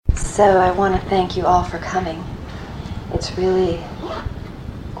So I want to thank you all for coming. It's really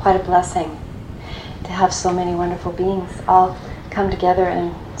quite a blessing to have so many wonderful beings all come together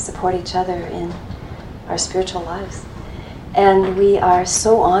and support each other in our spiritual lives. And we are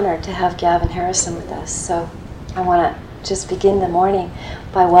so honored to have Gavin Harrison with us. So I want to just begin the morning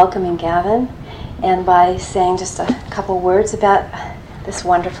by welcoming Gavin and by saying just a couple words about this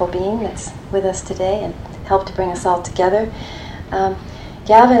wonderful being that's with us today and helped to bring us all together.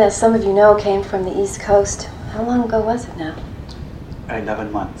 Gavin, as some of you know, came from the East Coast. How long ago was it now?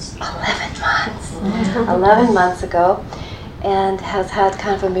 11 months. 11 months. 11 months ago, and has had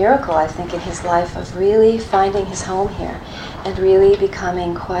kind of a miracle, I think, in his life of really finding his home here and really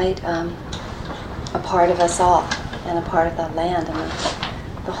becoming quite a part of us all and a part of that land and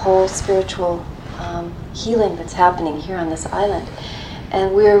the whole spiritual healing that's happening here on this island.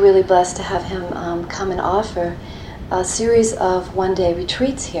 And we're really blessed to have him come and offer a series of one-day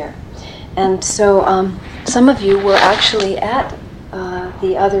retreats here. And so some of you were actually at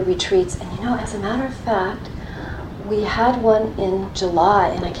the other retreats, and you know, as a matter of fact, we had one in July,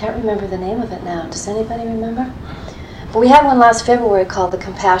 and I can't remember the name of it now. Does anybody remember? But we had one last February called The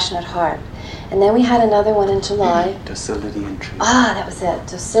Compassionate Heart. And then we had another one in July. Docility and Truth. Ah, that was it.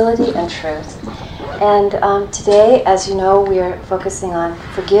 Docility and Truth. And today, as you know, we are focusing on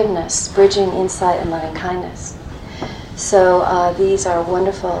forgiveness, bridging insight and loving kindness. So these are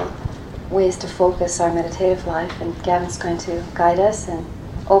wonderful ways to focus our meditative life, and Gavin's going to guide us and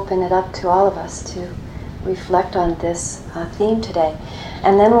open it up to all of us to reflect on this theme today.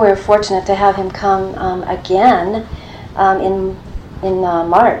 And then we're fortunate to have him come again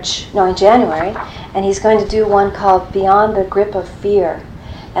in January, and he's going to do one called Beyond the Grip of Fear,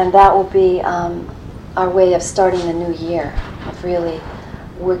 and that will be our way of starting the new year, of really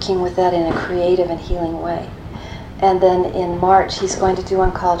working with that in a creative and healing way. And then in March, he's going to do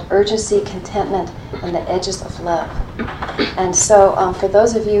one called Urgency, Contentment, and the Edges of Love. And so for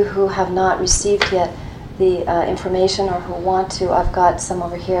those of you who have not received yet the information or who want to, I've got some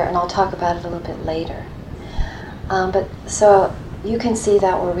over here, and I'll talk about it a little bit later. But so you can see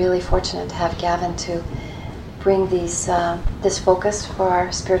that we're really fortunate to have Gavin to bring these this focus for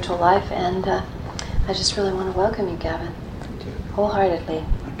our spiritual life, and I just really want to welcome you, Gavin. Thank you. Wholeheartedly.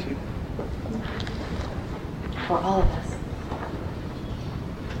 Thank you. For all of us.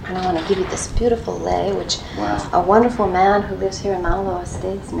 And I want to give you this beautiful lei, which Wow. a wonderful man who lives here in Mauna Loa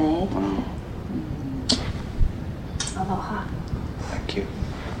Estates made. Wow. Aloha. Thank you.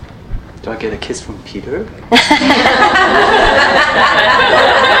 Do I get a kiss from Peter? I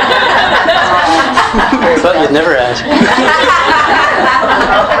thought you'd never ask.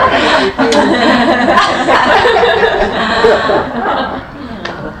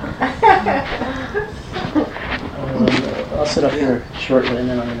 I'll sit up here shortly, and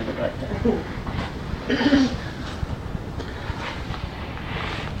then I'm going to go back there.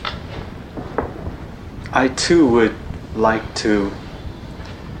 I too would like to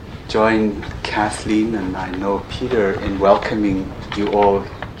join Kathleen and I know Peter in welcoming you all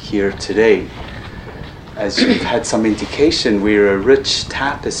here today. As you've had some indication, we're a rich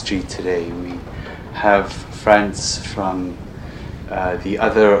tapestry today. We have friends from the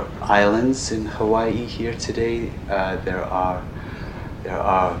other islands in Hawaii here today. There are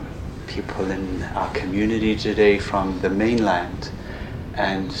people in our community today from the mainland,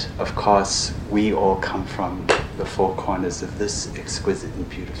 and of course we all come from the four corners of this exquisite and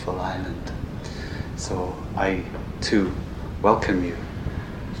beautiful island. So I too welcome you.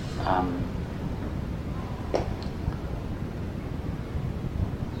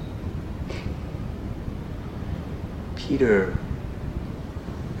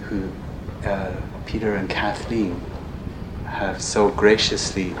 Peter and Kathleen have so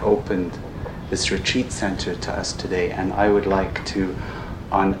graciously opened this retreat center to us today, and I would like to,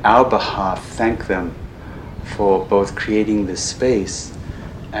 on our behalf, thank them for both creating this space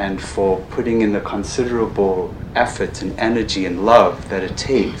and for putting in the considerable effort and energy and love that it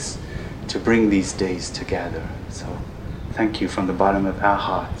takes to bring these days together. So thank you from the bottom of our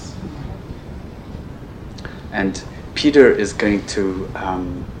hearts. And Peter is going to,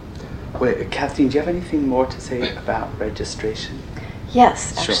 Kathleen, do you have anything more to say about registration?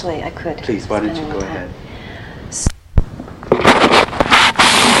 Yes, Sure. actually, I could. Please, why don't you go ahead?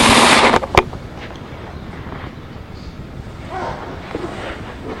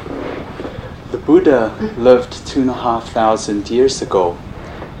 The Buddha lived 2,500 years ago,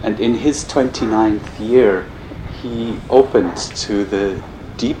 and in his 29th year, he opened to the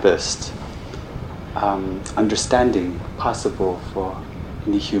deepest understanding possible for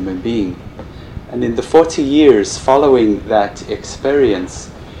any human being. And in the 40 years following that experience,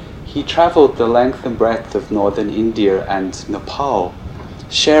 he traveled the length and breadth of northern India and Nepal,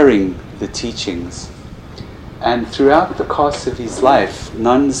 sharing the teachings. And throughout the course of his life,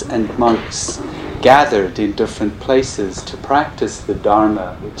 nuns and monks gathered in different places to practice the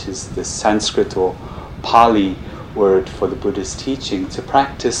Dharma, which is the Sanskrit or Pali word for the Buddha's teaching, to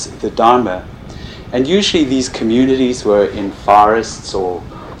practice the Dharma. And usually these communities were in forests or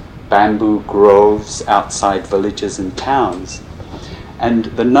bamboo groves outside villages and towns. And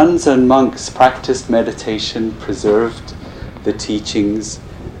the nuns and monks practiced meditation, preserved the teachings,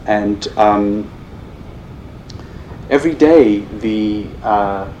 and every day the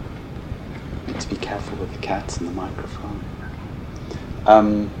need to be careful with the cats and the microphone.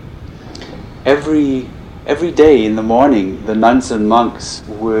 Every day in the morning, the nuns and monks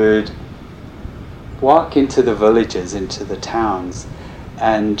would walk into the villages, into the towns,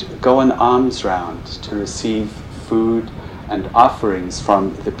 and go an alms round to receive food and offerings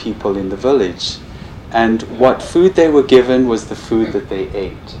from the people in the village. And what food they were given was the food that they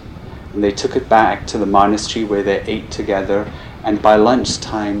ate. And they took it back to the monastery where they ate together, and by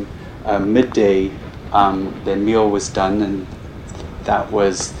lunchtime, midday, their meal was done, and that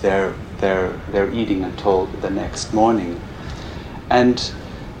was their eating until the next morning. And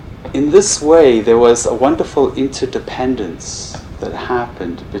in this way, there was a wonderful interdependence that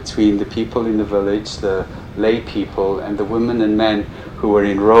happened between the people in the village, the lay people, and the women and men who were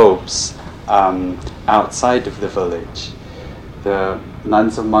in robes outside of the village. The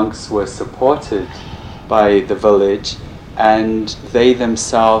nuns and monks were supported by the village, and they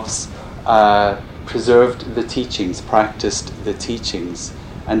themselves preserved the teachings, practiced the teachings.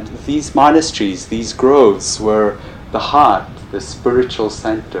 And these monasteries, these groves, were the heart, the spiritual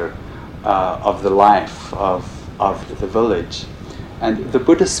center of the life of the village. And the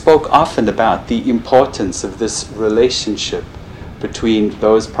Buddha spoke often about the importance of this relationship between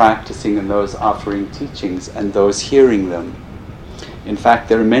those practicing and those offering teachings and those hearing them. In fact,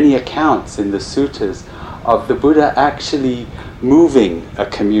 there are many accounts in the suttas of the Buddha actually moving a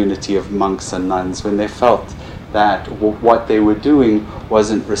community of monks and nuns when they felt that what they were doing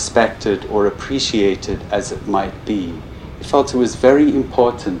wasn't respected or appreciated as it might be. He felt it was very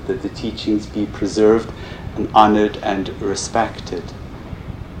important that the teachings be preserved and honored and respected.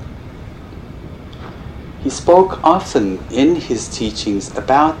 He spoke often in his teachings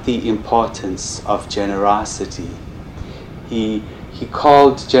about the importance of generosity. He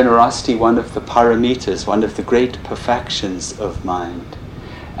called generosity one of the paramitas, one of the great perfections of mind.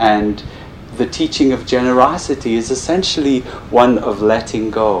 And the teaching of generosity is essentially one of letting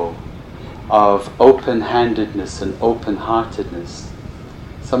go, of open-handedness and open-heartedness.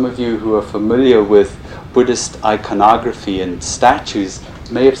 Some of you who are familiar with Buddhist iconography and statues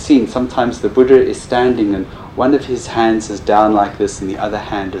may have seen sometimes the Buddha is standing and one of his hands is down like this and the other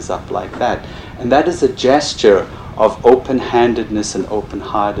hand is up like that. And that is a gesture of open-handedness and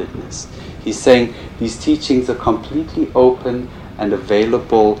open-heartedness. He's saying these teachings are completely open and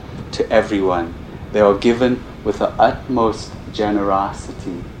available to everyone. They are given with the utmost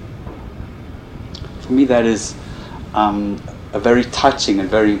generosity. For me, that is a very touching and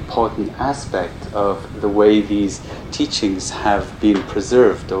very important aspect of the way these teachings have been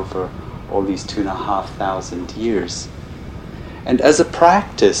preserved over all these 2,500 years. And as a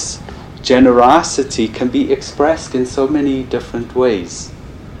practice, generosity can be expressed in so many different ways.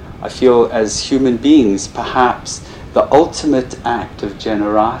 I feel as human beings, perhaps the ultimate act of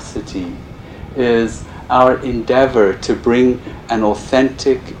generosity is our endeavor to bring an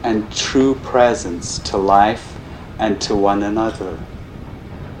authentic and true presence to life and to one another.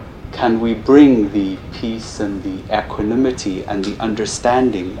 Can we bring the peace and the equanimity and the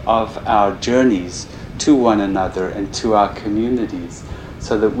understanding of our journeys to one another and to our communities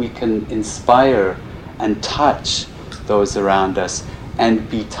so that we can inspire and touch those around us and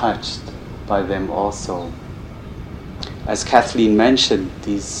be touched by them also? As Kathleen mentioned,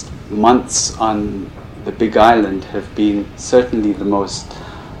 these months on the Big Island have been certainly the most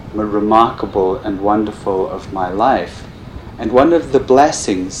remarkable and wonderful of my life. And one of the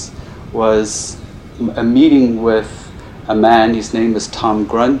blessings was a meeting with a man, his name is Tom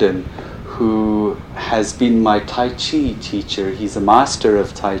Grunden, who has been my Tai Chi teacher. He's a master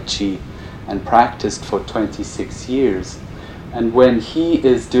of Tai Chi and practiced for 26 years. And when he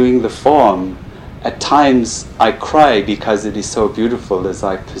is doing the form, at times I cry because it is so beautiful as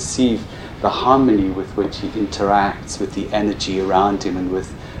I perceive the harmony with which he interacts with the energy around him and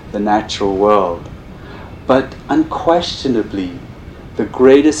with the natural world. But unquestionably, the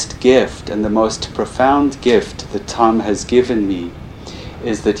greatest gift and the most profound gift that Tom has given me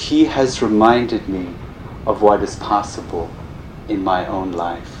is that he has reminded me of what is possible in my own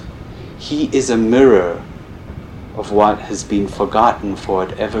life. He is a mirror of what has been forgotten for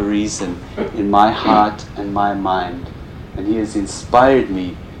whatever reason in my heart and my mind. And he has inspired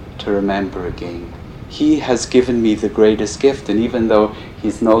me to remember again. He has given me the greatest gift, and even though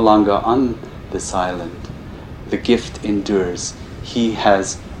he's no longer on this island, the gift endures. He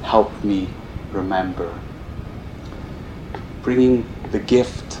has helped me remember. Bringing the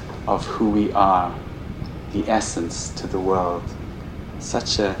gift of who we are, the essence, to the world.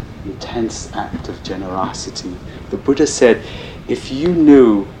 Such an intense act of generosity. The Buddha said, if you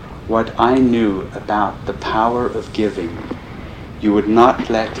knew what I knew about the power of giving, you would not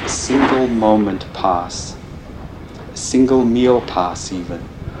let a single moment pass, a single meal pass even,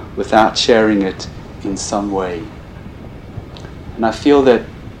 without sharing it in some way. And I feel that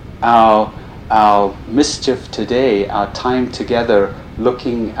our mischief today, our time together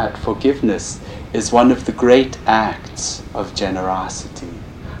looking at forgiveness, is one of the great acts of generosity.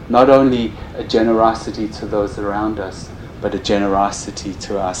 Not only a generosity to those around us, but a generosity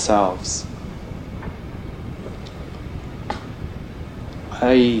to ourselves.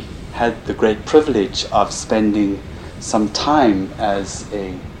 I had the great privilege of spending some time as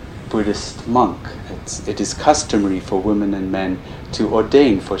a Buddhist monk. It is customary for women and men to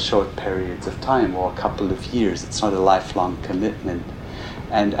ordain for short periods of time or a couple of years. It's not a lifelong commitment.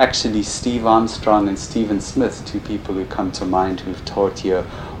 And actually Steve Armstrong and Stephen Smith, two people who come to mind who've taught here,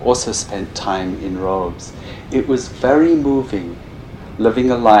 also spent time in robes. It was very moving,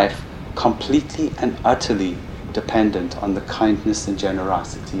 living a life completely and utterly dependent on the kindness and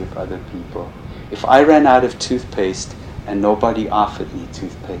generosity of other people. If I ran out of toothpaste and nobody offered me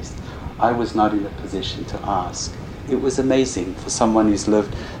toothpaste, I was not in a position to ask. It was amazing for someone who's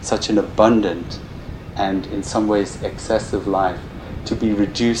lived such an abundant and in some ways excessive life to be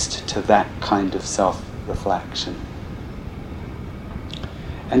reduced to that kind of self-reflection.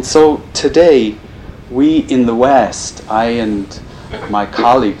 And so today, we in the West, I and my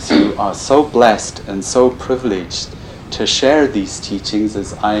colleagues who are so blessed and so privileged to share these teachings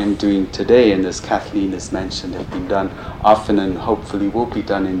as I am doing today, and as Kathleen has mentioned, have been done often and hopefully will be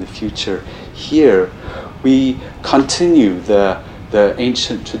done in the future here, we continue the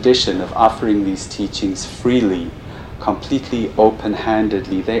ancient tradition of offering these teachings freely, completely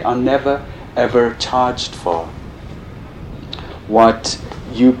open-handedly. They are never ever charged for. What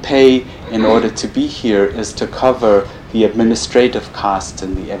you pay in order to be here is to cover the administrative costs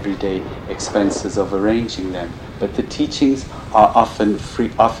and the everyday expenses of arranging them. But the teachings are often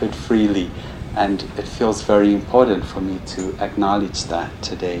offered freely, and it feels very important for me to acknowledge that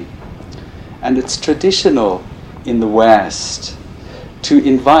today. And it's traditional in the West to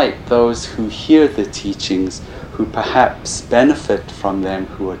invite those who hear the teachings, who perhaps benefit from them,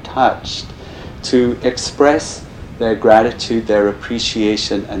 who are touched, to express their gratitude, their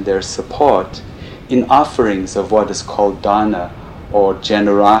appreciation, and their support in offerings of what is called dana, or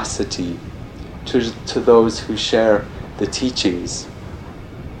generosity, to those who share the teachings.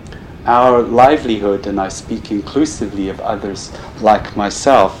 Our livelihood, and I speak inclusively of others like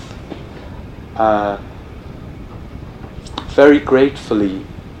myself, very gratefully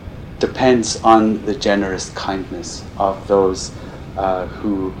depends on the generous kindness of those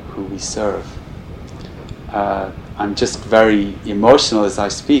who we serve. I'm just very emotional as I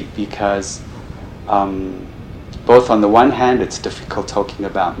speak because both on the one hand, it's difficult talking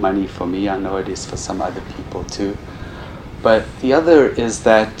about money for me. I know it is for some other people too. But the other is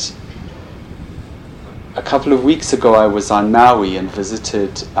that a couple of weeks ago I was on Maui and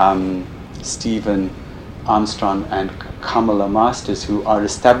visited Stephen Armstrong and Kamala Masters, who are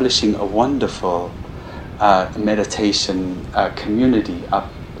establishing a wonderful meditation community up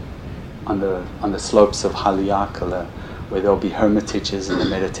on the slopes of Haleakala, where there'll be hermitages and a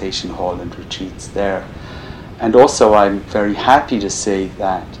meditation hall and retreats there. And also I'm very happy to say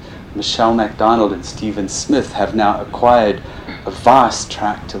that Michelle MacDonald and Stephen Smith have now acquired a vast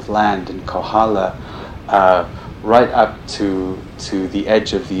tract of land in Kohala, right up to the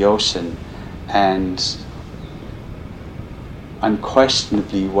edge of the ocean. And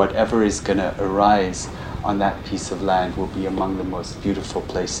unquestionably, whatever is going to arise on that piece of land will be among the most beautiful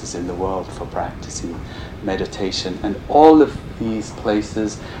places in the world for practicing meditation. And all of these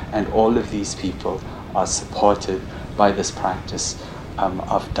places and all of these people are supported by this practice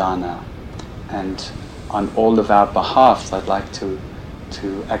of dana. And on all of our behalfs, I'd like to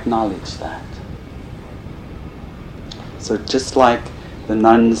acknowledge that. So just like the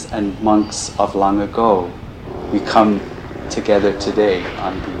nuns and monks of long ago, we come together today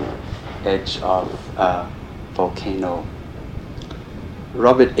on the edge of a volcano.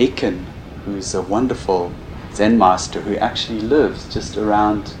 Robert Aiken, who's a wonderful Zen master who actually lives just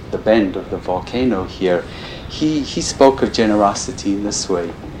around the bend of the volcano here, he spoke of generosity in this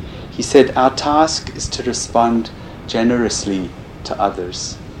way. He said, our task is to respond generously to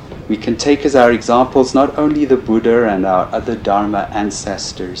others. We can take as our examples not only the Buddha and our other Dharma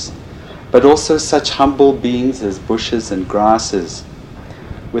ancestors, but also such humble beings as bushes and grasses.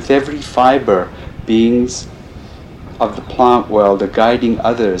 With every fiber, beings of the plant world are guiding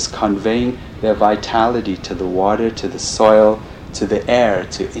others, conveying their vitality to the water, to the soil, to the air,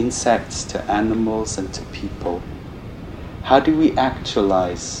 to insects, to animals, and to people. How do we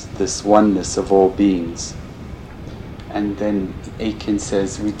actualize this oneness of all beings? And then Aiken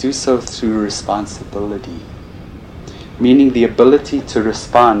says, we do so through responsibility, meaning the ability to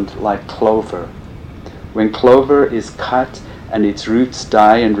respond like clover. When clover is cut and its roots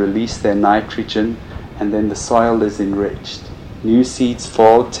die and release their nitrogen, and then the soil is enriched, new seeds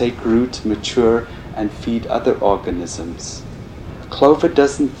fall, take root, mature, and feed other organisms. Clover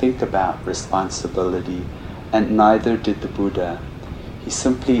doesn't think about responsibility, and neither did the Buddha. He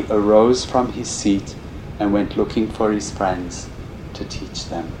simply arose from his seat and went looking for his friends to teach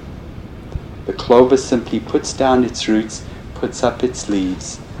them. The clover simply puts down its roots, puts up its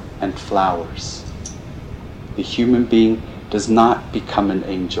leaves, and flowers. The human being does not become an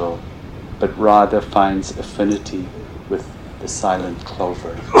angel, but rather finds affinity with the silent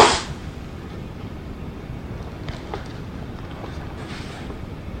clover.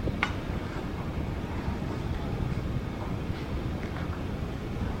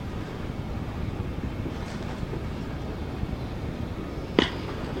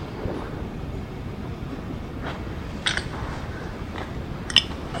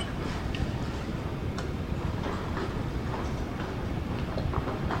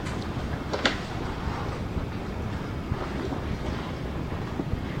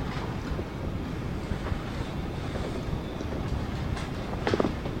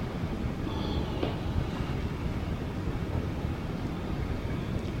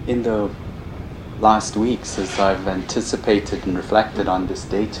 In the last weeks, as I've anticipated and reflected on this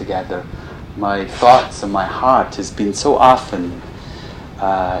day together, my thoughts and my heart has been so often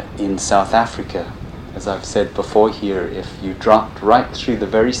in South Africa. As I've said before here, if you dropped right through the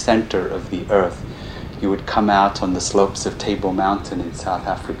very center of the earth, you would come out on the slopes of Table Mountain in South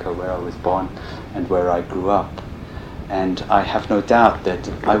Africa, where I was born and where I grew up. And I have no doubt that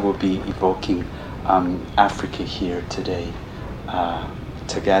I will be evoking Africa here today.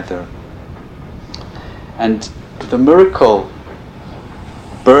 Together. And the miracle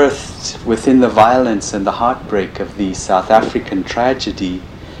birthed within the violence and the heartbreak of the South African tragedy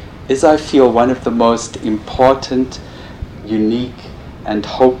is, I feel, one of the most important, unique, and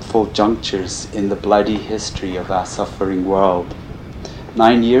hopeful junctures in the bloody history of our suffering world.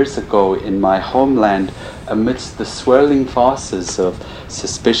 9 years ago, in my homeland, amidst the swirling forces of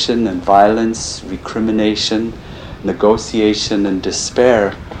suspicion and violence, recrimination, negotiation and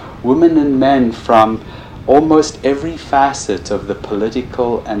despair, women and men from almost every facet of the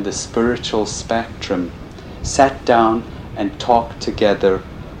political and the spiritual spectrum sat down and talked together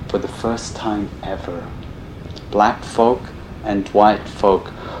for the first time ever. Black folk and white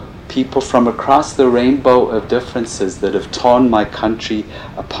folk, people from across the rainbow of differences that have torn my country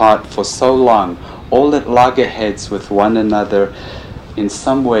apart for so long, all at loggerheads with one another in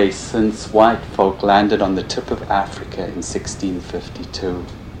some way since white folk landed on the tip of Africa in 1652.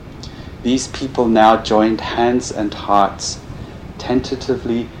 These people now joined hands and hearts,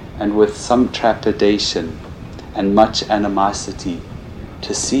 tentatively and with some trepidation and much animosity,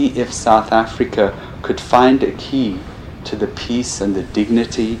 to see if South Africa could find a key to the peace and the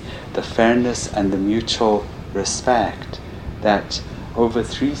dignity, the fairness and the mutual respect that over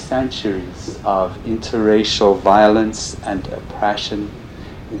 3 centuries of interracial violence and oppression,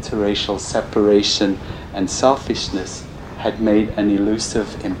 interracial separation and selfishness had made an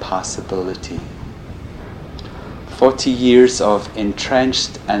elusive impossibility. 40 years of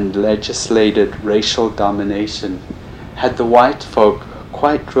entrenched and legislated racial domination had the white folk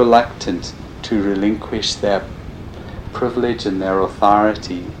quite reluctant to relinquish their privilege and their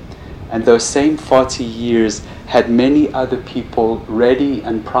authority. And those same 40 years had many other people ready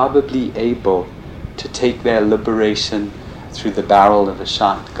and probably able to take their liberation through the barrel of a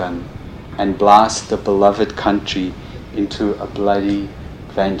shotgun and blast the beloved country into a bloody,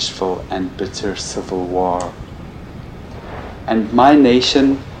 vengeful, and bitter civil war. And my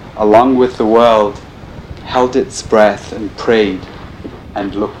nation, along with the world, held its breath and prayed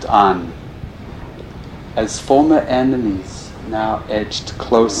and looked on. As former enemies now edged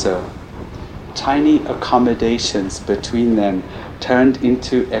closer, tiny accommodations between them turned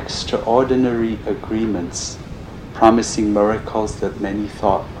into extraordinary agreements promising miracles that many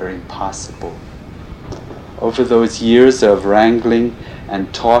thought were impossible. Over those years of wrangling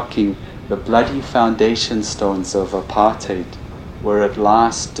and talking, the bloody foundation stones of apartheid were at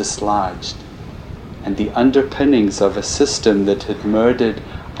last dislodged, and the underpinnings of a system that had murdered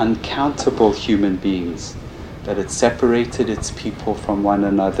uncountable human beings, that had separated its people from one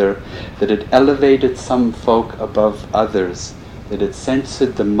another, that had elevated some folk above others, that had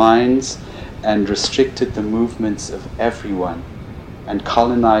censored the minds and restricted the movements of everyone, and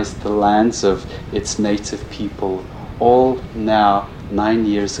colonized the lands of its native people, all now, 9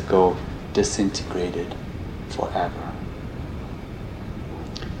 years ago, disintegrated forever.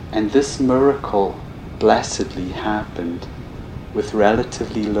 And this miracle blessedly happened with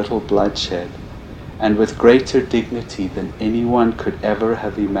relatively little bloodshed and with greater dignity than anyone could ever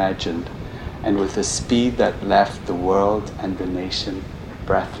have imagined, and with a speed that left the world and the nation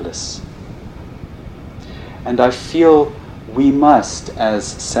breathless. And I feel we must, as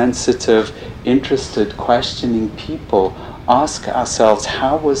sensitive, interested, questioning people, ask ourselves,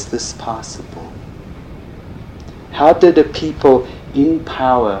 how was this possible? How did a people in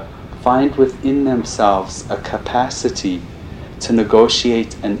power find within themselves a capacity to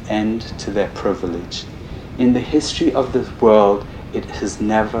negotiate an end to their privilege? In the history of the world, it has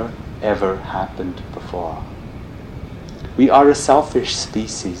never, ever happened before. We are a selfish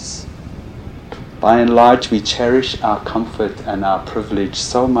species. By and large, we cherish our comfort and our privilege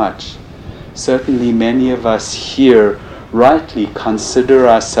so much. Certainly many of us here rightly consider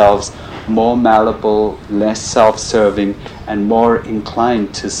ourselves more malleable, less self-serving, and more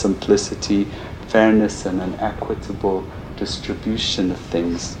inclined to simplicity, fairness, and an equitable distribution of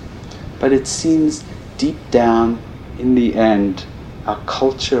things. But it seems deep down, in the end, our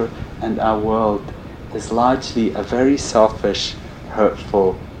culture and our world is largely a very selfish,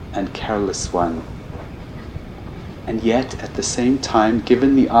 hurtful, and careless one. And yet, at the same time,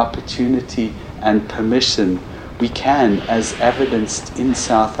 given the opportunity and permission, we can, as evidenced in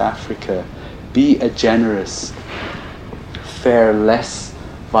South Africa, be a generous, fair, less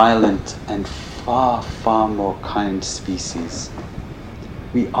violent, and far, far more kind species.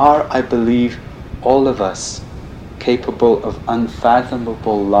 We are, I believe, all of us, capable of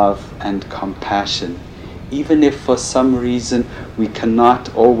unfathomable love and compassion, even if for some reason we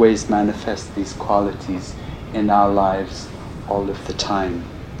cannot always manifest these qualities in our lives all of the time.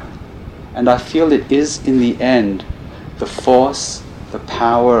 And I feel it is, in the end, the force, the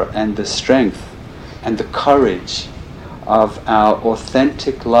power, and the strength, and the courage of our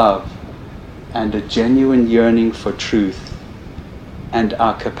authentic love and a genuine yearning for truth, and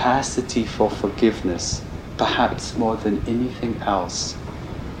our capacity for forgiveness, perhaps more than anything else,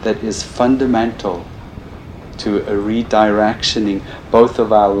 that is fundamental to a redirectioning both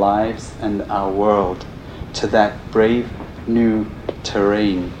of our lives and our world to that brave new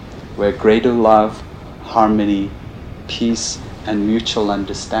terrain where greater love, harmony, peace, and mutual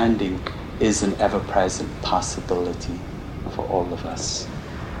understanding is an ever-present possibility for all of us.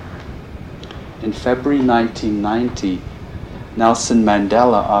 In February 1990, Nelson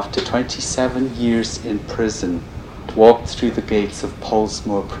Mandela, after 27 years in prison, walked through the gates of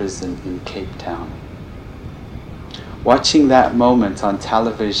Pollsmoor Prison in Cape Town. Watching that moment on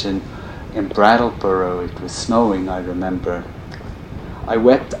television in Brattleboro, it was snowing, I remember, I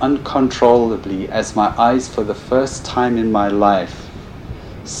wept uncontrollably as my eyes, for the first time in my life,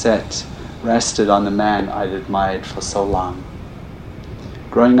 rested on the man I'd admired for so long.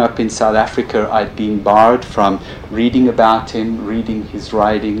 Growing up in South Africa, I'd been barred from reading about him, reading his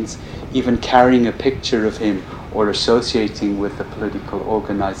writings, even carrying a picture of him or associating with the political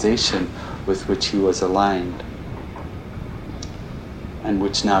organization with which he was aligned, and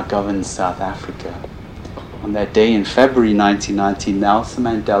which now governs South Africa. On that day in February 1990, Nelson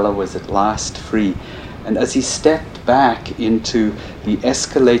Mandela was at last free, and as he stepped back into the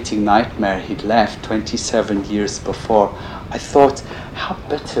escalating nightmare he'd left 27 years before, I thought how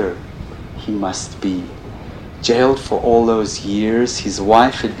bitter he must be. Jailed for all those years, his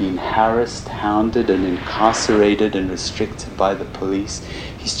wife had been harassed, hounded, and incarcerated and restricted by the police.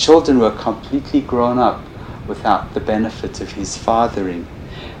 His children were completely grown up without the benefit of his fathering.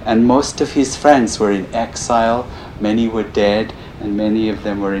 And most of his friends were in exile, many were dead, and many of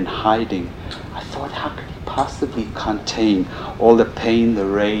them were in hiding. I thought, how could he possibly contain all the pain, the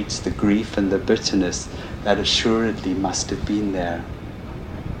rage, the grief, and the bitterness that assuredly must have been there?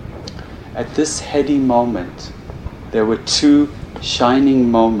 At this heady moment, there were two shining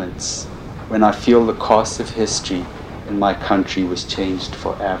moments when I feel the course of history in my country was changed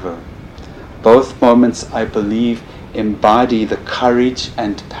forever. Both moments, I believe, embody the courage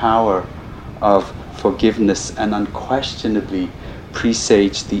and power of forgiveness and unquestionably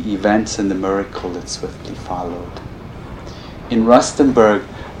presaged the events and the miracle that swiftly followed. In Rustenburg,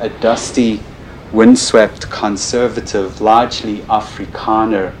 a dusty, windswept, conservative, largely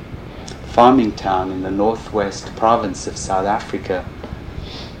Afrikaner farming town in the northwest province of South Africa,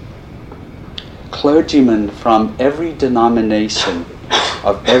 clergymen from every denomination,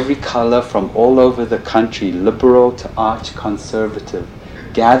 of every color, from all over the country, liberal to arch-conservative,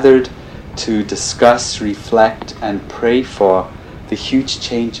 gathered to discuss, reflect, and pray for the huge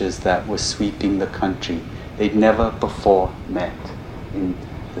changes that were sweeping the country. They'd never before met in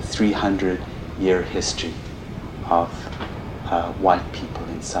the 300-year history of white people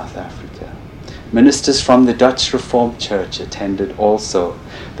in South Africa. Ministers from the Dutch Reformed Church attended also.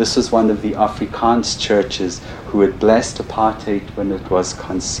 This was one of the Afrikaans churches who had blessed apartheid when it was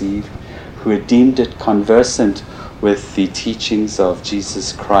conceived, who had deemed it conversant with the teachings of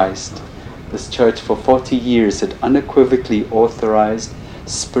Jesus Christ. This church for 40 years had unequivocally authorized,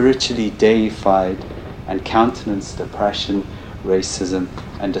 spiritually deified, and countenanced oppression, racism,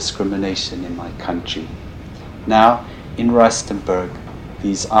 and discrimination in my country. Now, in Rustenburg,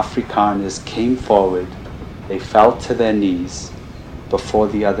 these Afrikaners came forward, they fell to their knees before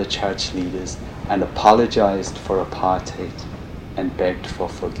the other church leaders and apologized for apartheid and begged for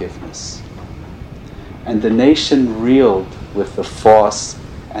forgiveness. And the nation reeled with the force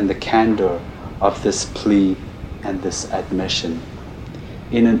and the candor of this plea and this admission.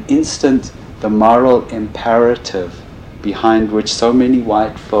 In an instant, the moral imperative behind which so many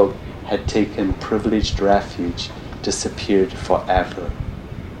white folk had taken privileged refuge disappeared forever.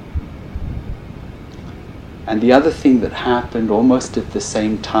 And the other thing that happened almost at the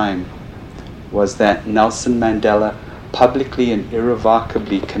same time was that Nelson Mandela publicly and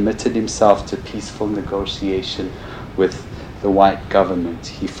irrevocably committed himself to peaceful negotiation with the white government.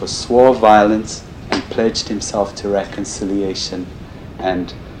 He forswore violence and pledged himself to reconciliation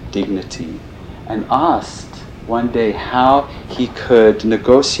and dignity, and asked one day how he could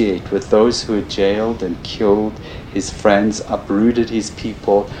negotiate with those who had jailed and killed his friends, uprooted his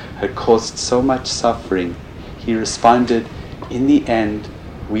people, had caused so much suffering. He responded, "In the end,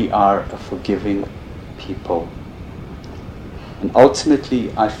 we are a forgiving people." And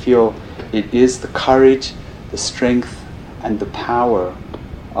ultimately, I feel it is the courage, the strength, and the power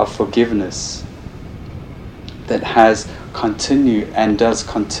of forgiveness that has continued and does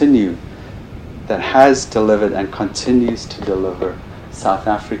continue, that has delivered and continues to deliver South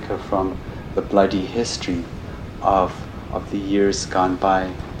Africa from the bloody history of the years gone by.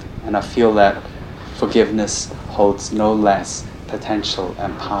 And I feel that forgiveness holds no less potential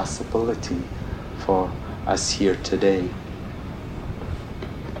and possibility for us here today.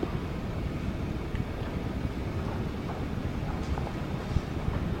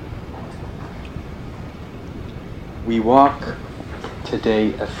 We walk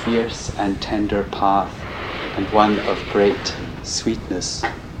today a fierce and tender path, and one of great sweetness,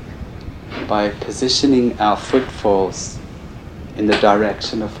 by positioning our footfalls in the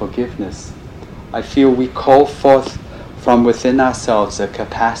direction of forgiveness. I feel we call forth from within ourselves a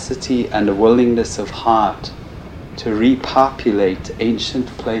capacity and a willingness of heart to repopulate ancient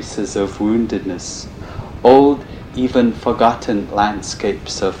places of woundedness, old, even forgotten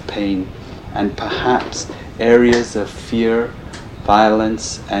landscapes of pain, and perhaps areas of fear,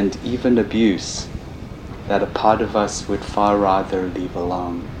 violence, and even abuse that a part of us would far rather leave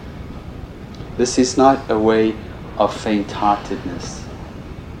alone. This is not a way of faint-heartedness.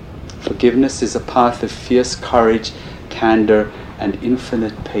 Forgiveness is a path of fierce courage, candor, and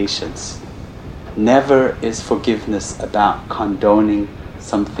infinite patience. Never is forgiveness about condoning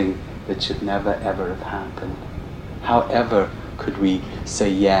something that should never ever have happened. However could we say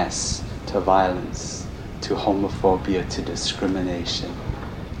yes to violence, to homophobia, to discrimination,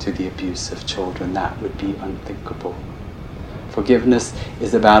 to the abuse of children? That would be unthinkable. Forgiveness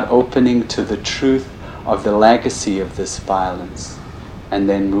is about opening to the truth of the legacy of this violence, and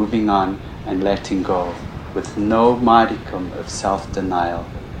then moving on and letting go with no modicum of self-denial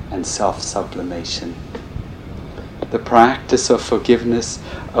and self-sublimation. The practice of forgiveness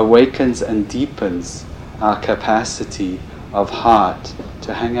awakens and deepens our capacity of heart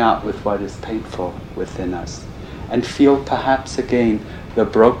to hang out with what is painful within us and feel perhaps again the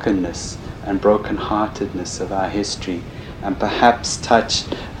brokenness and brokenheartedness of our history, and perhaps touch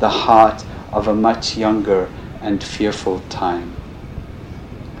the heart of a much younger and fearful time.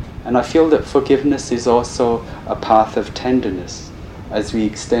 And I feel that forgiveness is also a path of tenderness as we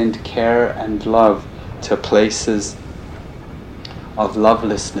extend care and love to places of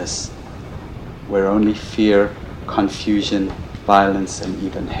lovelessness where only fear, confusion, violence, and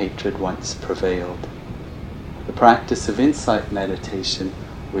even hatred once prevailed. The practice of insight meditation,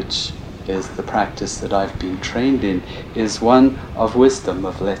 which is the practice that I've been trained in, is one of wisdom,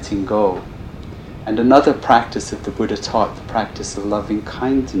 of letting go. And another practice that the Buddha taught, the practice of loving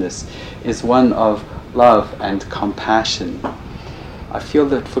kindness, is one of love and compassion. I feel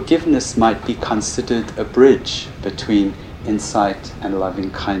that forgiveness might be considered a bridge between insight and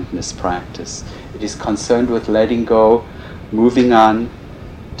loving kindness practice. It is concerned with letting go, moving on,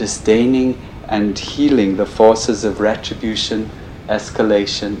 disdaining and healing the forces of retribution,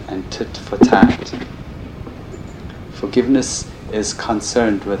 escalation, and tit for tat. Forgiveness is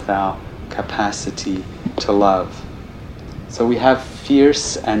concerned with our capacity to love. So we have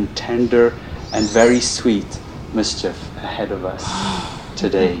fierce and tender and very sweet mischief ahead of us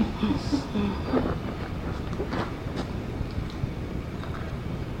today.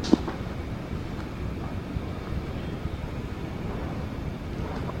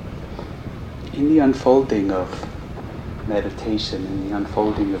 In the unfolding of meditation, in the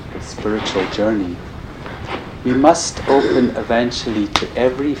unfolding of the spiritual journey, we must open eventually to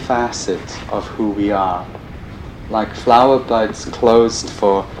every facet of who we are. Like flower buds closed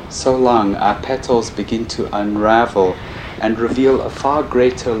for so long, our petals begin to unravel and reveal a far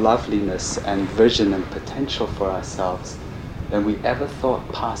greater loveliness and vision and potential for ourselves than we ever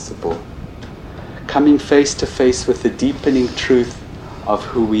thought possible. Coming face to face with the deepening truth of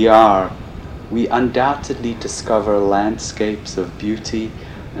who we are, we undoubtedly discover landscapes of beauty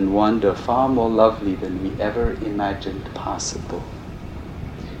and wonder far more lovely than we ever imagined possible.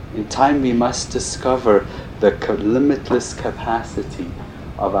 In time, we must discover the limitless capacity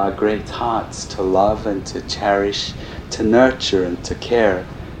of our great hearts to love and to cherish, to nurture and to care,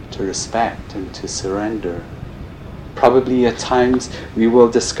 to respect and to surrender. Probably at times we will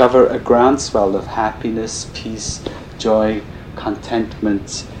discover a groundswell of happiness, peace, joy,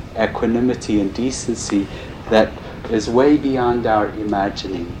 contentment, equanimity and decency that is way beyond our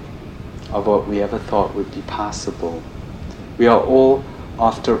imagining of what we ever thought would be possible. We are all,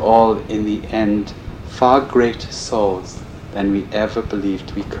 after all, in the end, far greater souls than we ever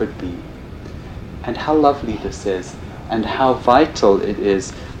believed we could be. And how lovely this is, and how vital it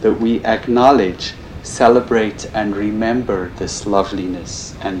is that we acknowledge, celebrate and remember this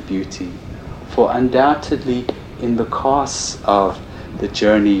loveliness and beauty. For undoubtedly, in the course of the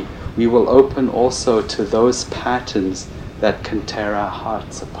journey, we will open also to those patterns that can tear our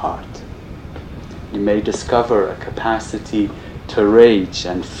hearts apart. You may discover a capacity to rage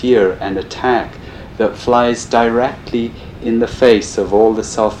and fear and attack that flies directly in the face of all the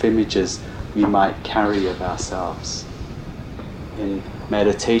self-images we might carry of ourselves. In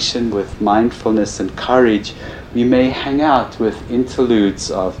meditation with mindfulness and courage, we may hang out with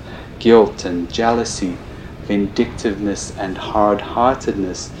interludes of guilt and jealousy, vindictiveness and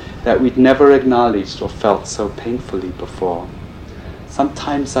hard-heartedness that we'd never acknowledged or felt so painfully before.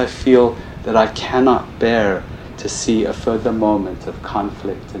 Sometimes I feel that I cannot bear to see a further moment of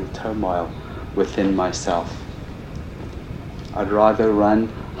conflict and turmoil within myself. I'd rather run,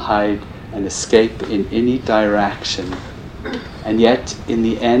 hide, and escape in any direction. And yet, in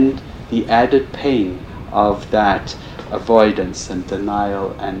the end, the added pain of that avoidance and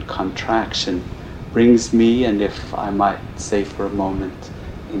denial and contraction brings me, and if I might say for a moment,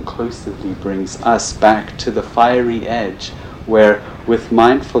 inclusively brings us back to the fiery edge where, with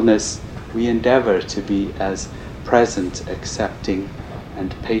mindfulness, we endeavor to be as present, accepting,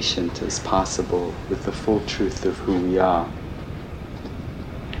 and patient as possible with the full truth of who we are.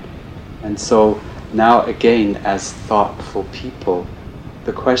 And so, now again, as thoughtful people,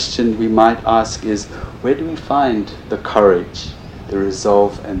 the question we might ask is, where do we find the courage, the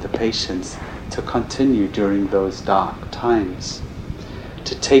resolve, and the patience to continue during those dark times?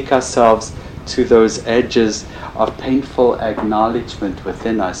 To take ourselves to those edges of painful acknowledgement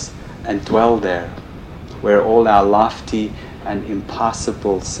within us and dwell there, where all our lofty and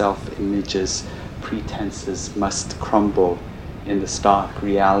impossible self-images, pretenses must crumble in the stark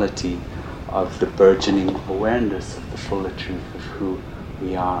reality of the burgeoning awareness of the fuller truth of who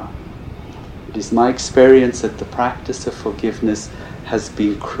we are. It is my experience that the practice of forgiveness has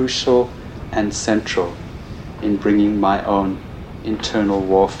been crucial and central in bringing my own internal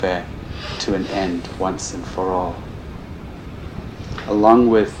warfare to an end once and for all. Along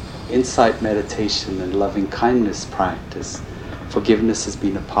with insight meditation and loving kindness practice, forgiveness has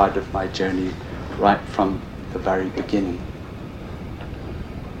been a part of my journey right from the very beginning.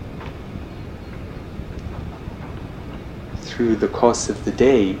 Through the course of the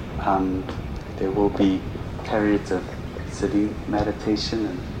day, there will be periods of sitting meditation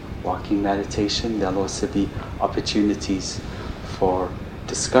and walking meditation. There'll also be opportunities for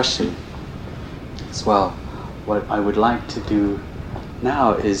discussion as well. what I would like to do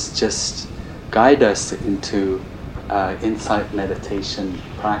now is just guide us into insight meditation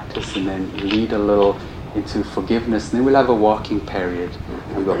practice, and then lead a little into forgiveness, and then we'll have a walking period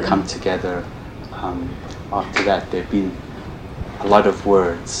and we'll come together after that. There have been a lot of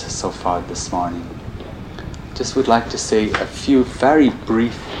words so far this morning. Just would like to say a few very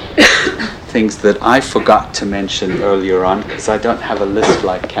brief things that I forgot to mention earlier on, because I don't have a list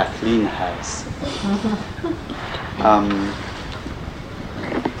like Kathleen has.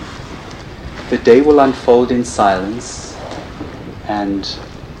 The day will unfold in silence, and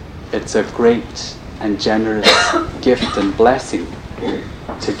it's a great and generous gift and blessing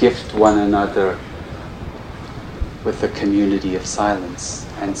to gift one another with a community of silence.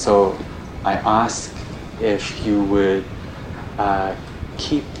 And so I ask if you would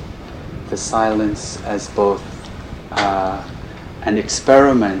keep the silence as both an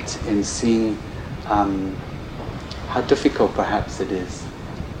experiment in seeing how difficult perhaps it is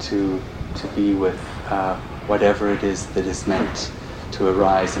to be with whatever it is that is meant to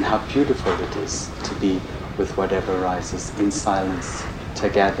arise, and how beautiful it is to be with whatever arises in silence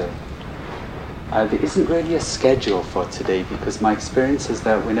together. There isn't really a schedule for today, because my experience is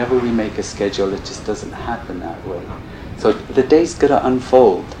that whenever we make a schedule, it just doesn't happen that way. So the day's going to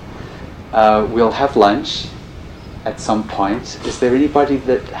unfold. We'll have lunch at some point. Is there anybody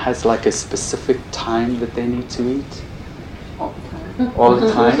that has like a specific time that they need to eat? All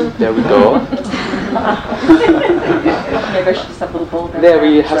the time? There we go. Maybe I should just have a little bowl back there.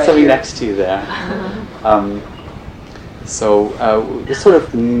 We have right something here. next to you there. So sort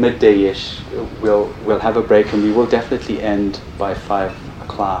of midday-ish, we'll have a break, and we will definitely end by 5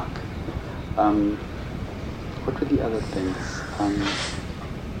 o'clock. What were the other things?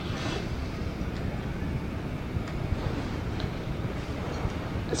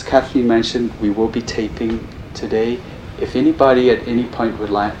 As Kathleen mentioned, we will be taping today. If anybody at any point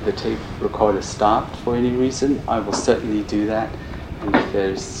would like the tape recorder stopped for any reason, I will certainly do that. And if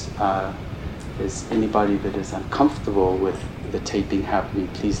there's anybody that is uncomfortable with the taping happening,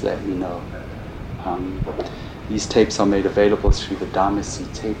 please let me know. These tapes are made available through the Dharmacy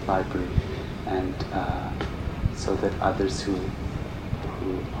Tape Library, and so that others who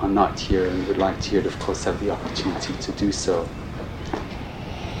are not here and would like to hear it, of course, have the opportunity to do so.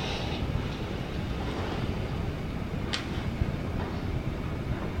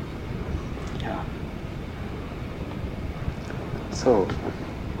 So,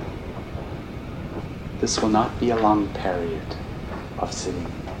 this will not be a long period of sitting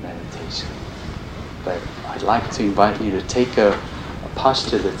meditation, but I'd like to invite you to take a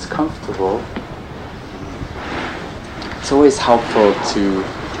posture that's comfortable. It's always helpful to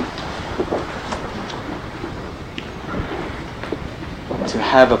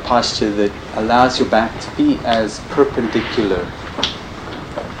have a posture that allows your back to be as perpendicular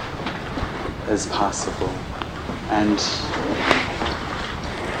as possible, and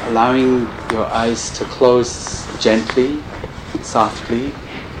allowing your eyes to close gently, softly.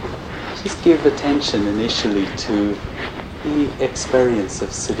 Just give attention initially to the experience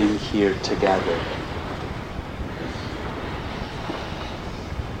of sitting here together.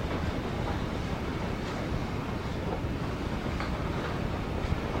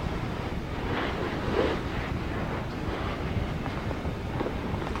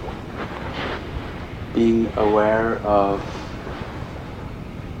 Being aware of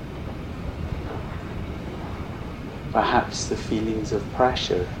perhaps the feelings of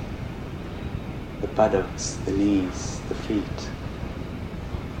pressure, the buttocks, the knees, the feet,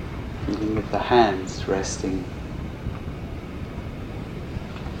 feeling of the hands resting,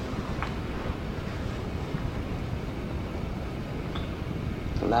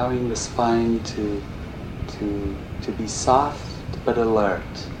 allowing the spine to be soft but alert.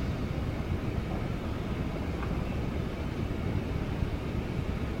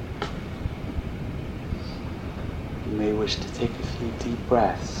 You may wish to take a few deep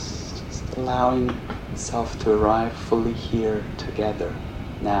breaths, just allowing itself to arrive fully here together,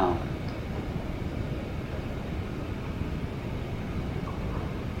 now.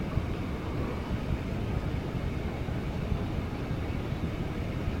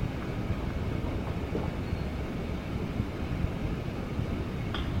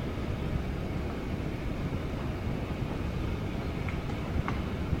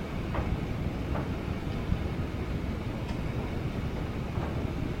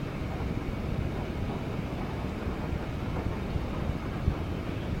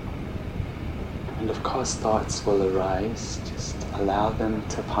 And of course thoughts will arise, just allow them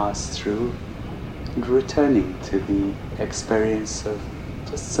to pass through, and returning to the experience of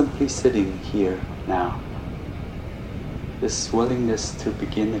just simply sitting here now. This willingness to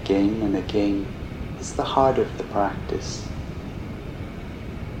begin again and again is the heart of the practice.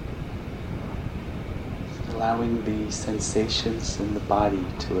 Allowing the sensations in the body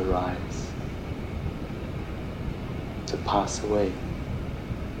to arise, to pass away.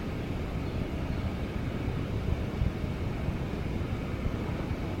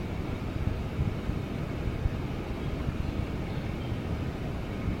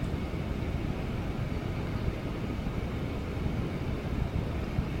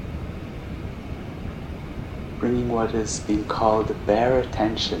 Bringing what is being called bare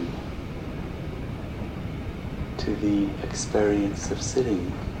attention to the experience of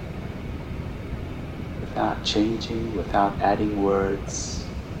sitting, without changing, without adding words,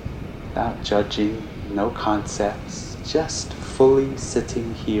 without judging, no concepts, just fully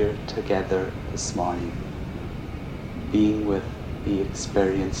sitting here together this morning, being with the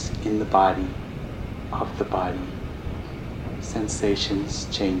experience in the body, of the body, sensations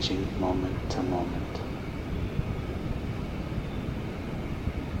changing moment to moment.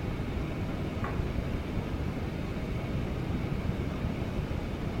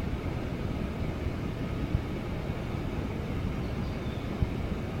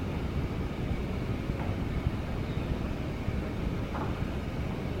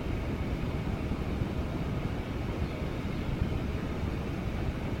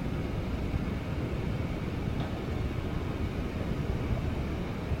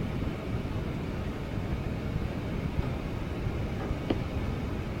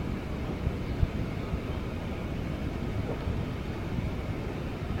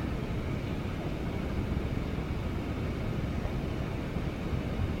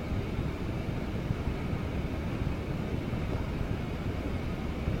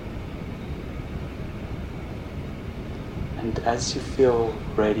 And as you feel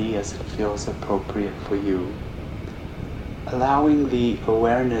ready, as it feels appropriate for you, allowing the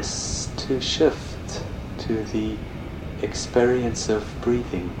awareness to shift to the experience of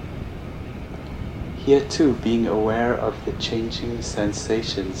breathing. Here too, being aware of the changing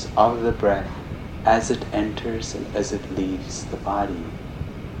sensations of the breath as it enters and as it leaves the body.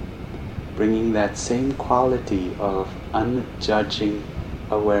 Bringing that same quality of unjudging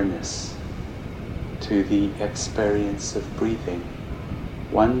awareness to the experience of breathing,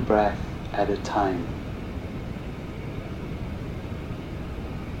 one breath at a time.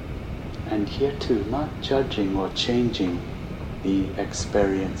 And here too, not judging or changing the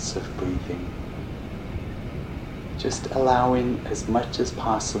experience of breathing. Just allowing as much as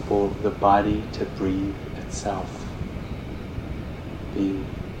possible the body to breathe itself. Being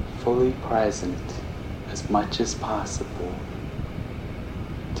fully present as much as possible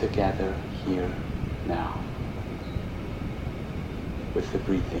together here now with the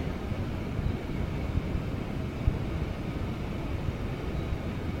breathing.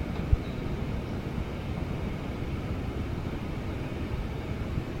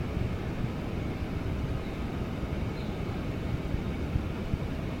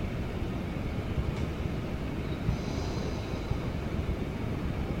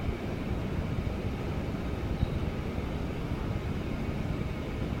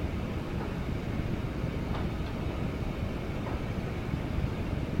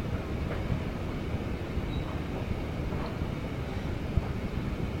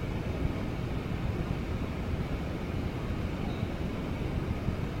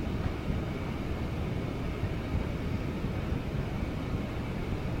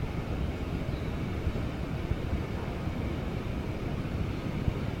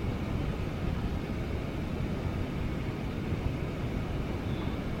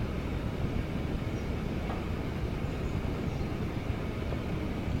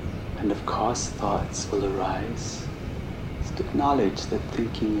 And of course thoughts will arise. Just acknowledge that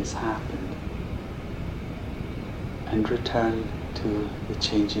thinking has happened and return to the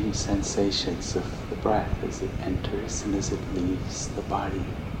changing sensations of the breath as it enters and as it leaves the body.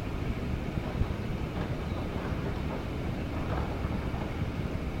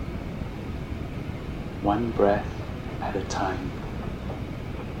 One breath at a time.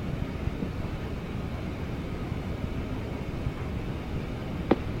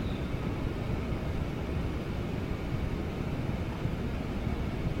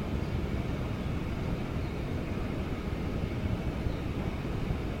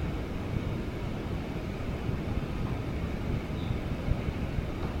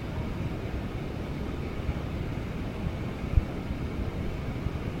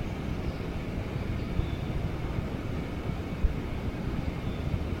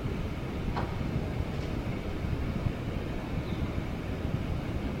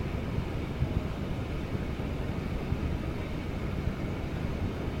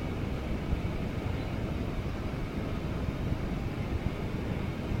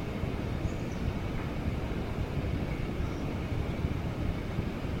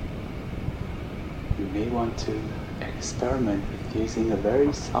 want to experiment with using a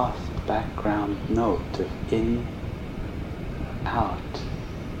very soft background note of in, out,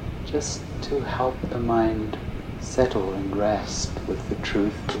 just to help the mind settle and rest with the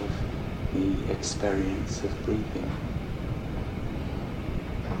truth of the experience of breathing.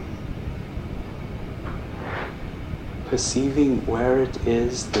 Perceiving where it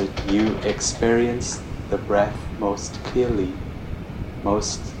is that you experience the breath most clearly,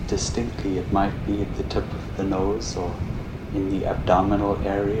 most distinctly. It might be at the tip of the nose or in the abdominal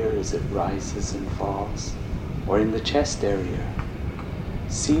area as it rises and falls, or in the chest area.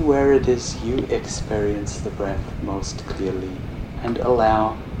 See where it is you experience the breath most clearly and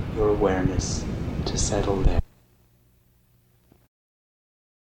allow your awareness to settle there.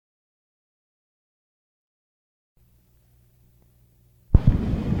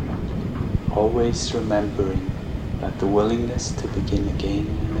 Always remembering that the willingness to begin again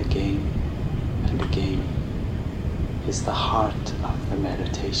and again and again is the heart of the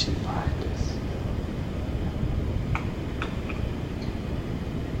meditation practice.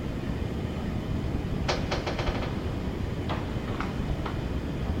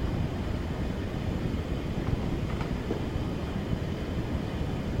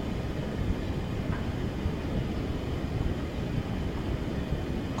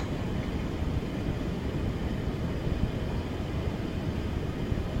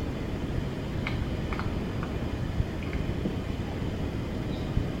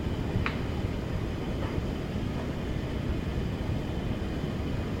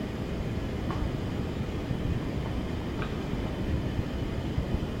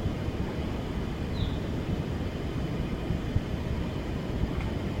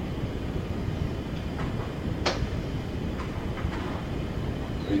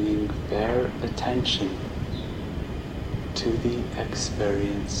 Bringing bare attention to the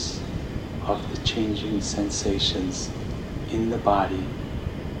experience of the changing sensations in the body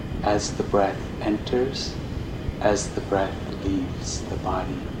as the breath enters, as the breath leaves the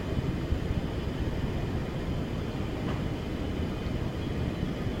body.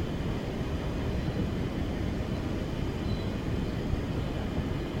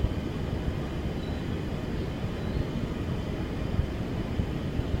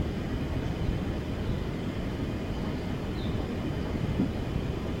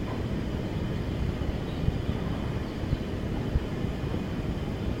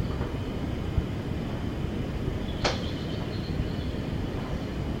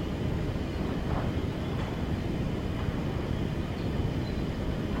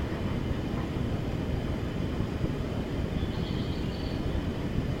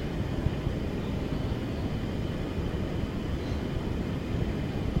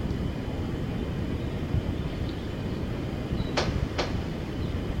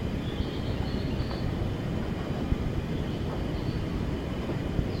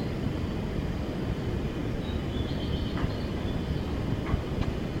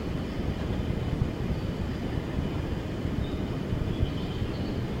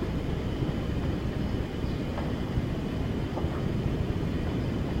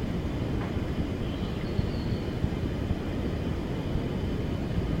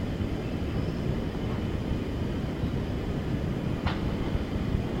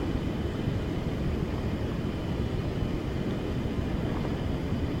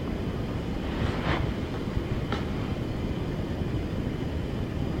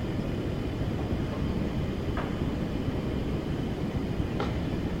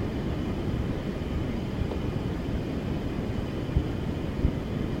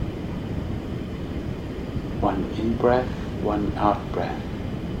 One in-breath, one out-breath.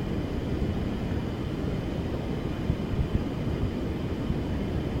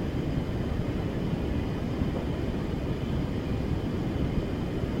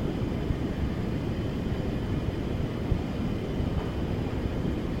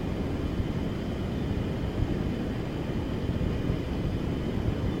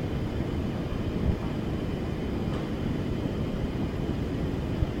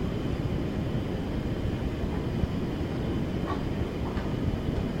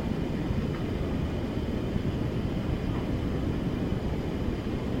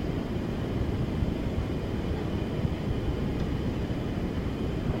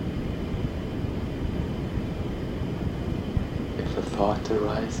 Thought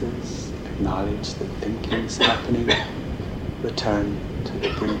arises, acknowledge that thinking is happening, return to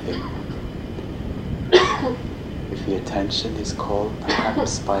the breathing. If the attention is called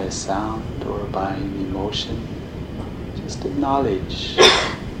perhaps by a sound or by an emotion, just acknowledge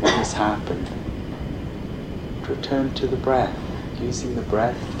what has happened. Return to the breath, using the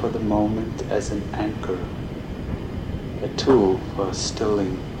breath for the moment as an anchor, a tool for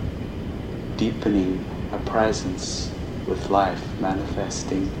stilling, deepening a presence with life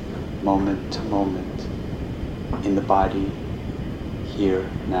manifesting moment to moment in the body, here,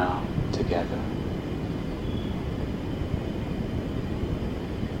 now, together.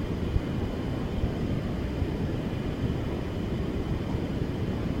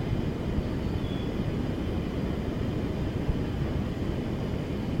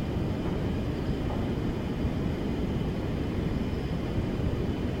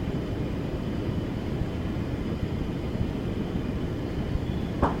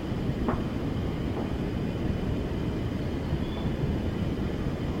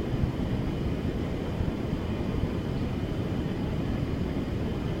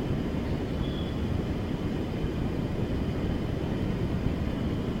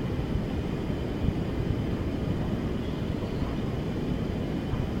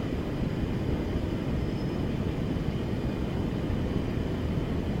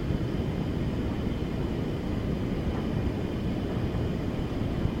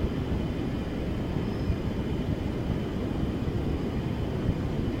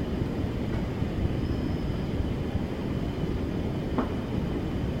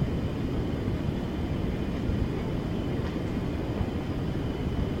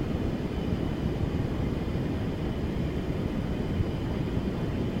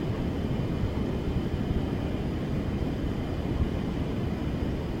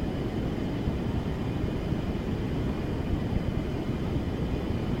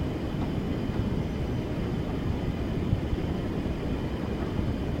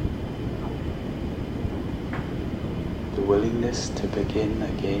 The willingness to begin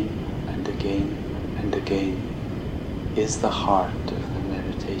again and again and again is the heart of the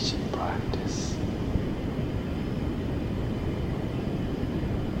meditation practice.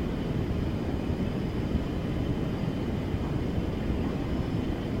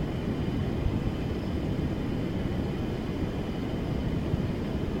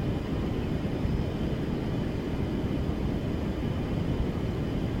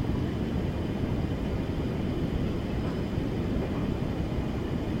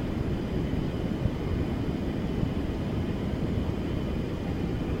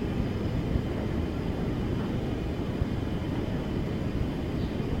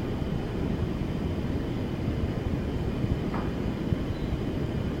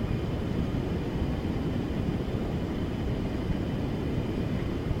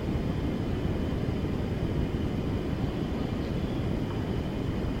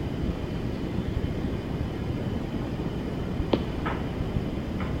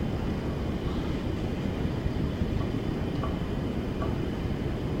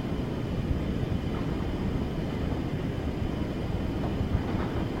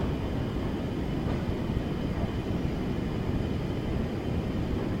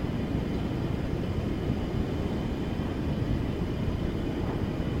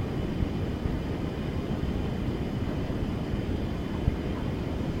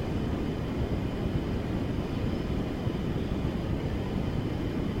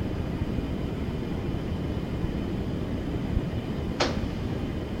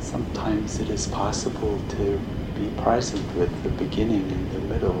 Sometimes it is possible to be present with the beginning and the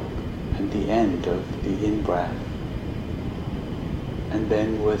middle and the end of the in-breath, and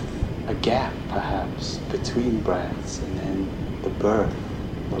then with a gap perhaps between breaths, and then the birth,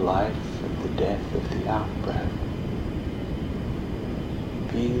 the life and the death of the out-breath.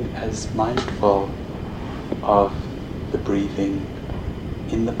 Being as mindful of the breathing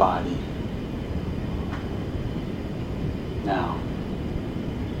in the body now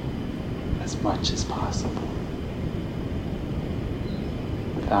as much as possible,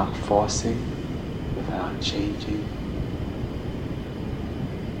 without forcing, without changing.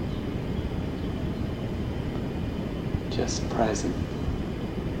 Just present,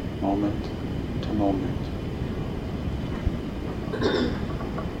 moment to moment.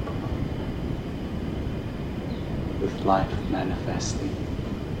 With life manifesting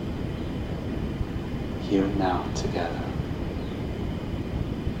here and now together.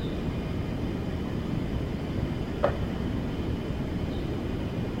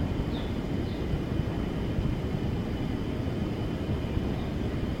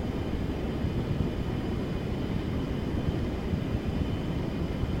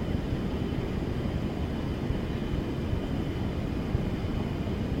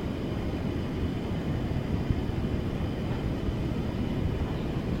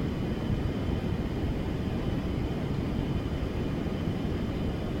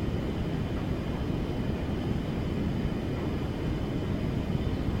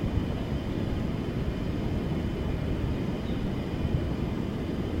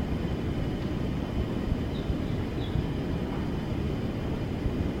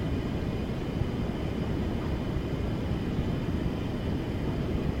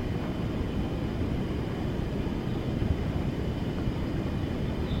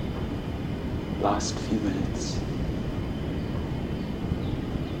 last few minutes.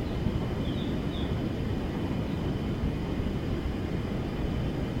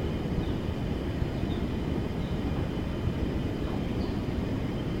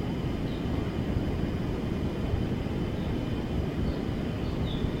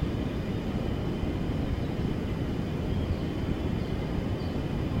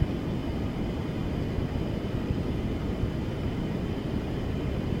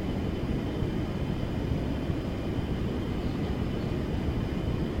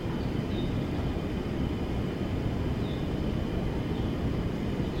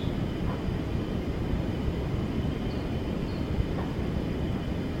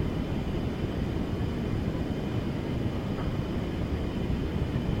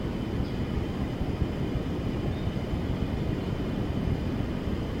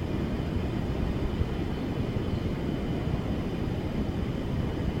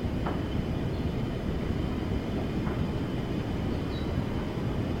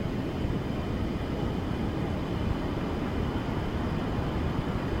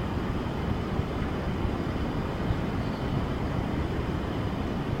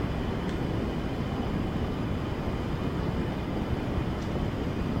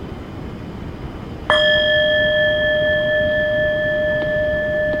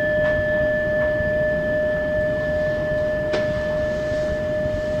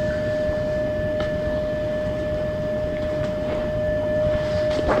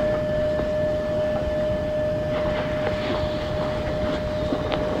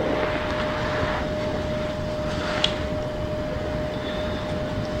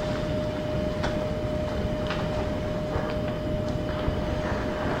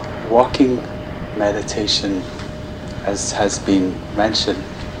 Walking meditation, as has been mentioned,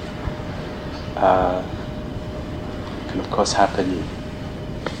 can of course happen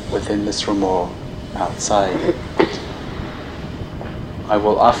within this room or outside. I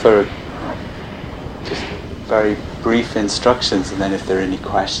will offer just very brief instructions, and then if there are any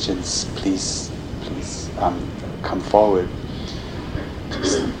questions, please come forward.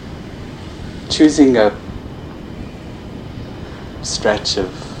 Just choosing a stretch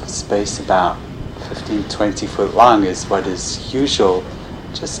of space about 15-20 foot long is what is usual.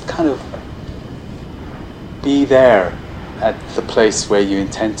 Just kind of be there at the place where you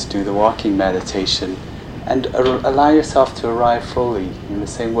intend to do the walking meditation, and allow yourself to arrive fully in the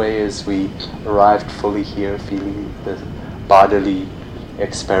same way as we arrived fully here, feeling the bodily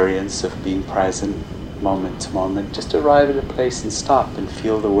experience of being present moment to moment. Just arrive at a place and stop and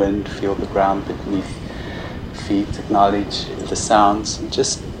feel the wind, feel the ground beneath feet, acknowledge the sounds, and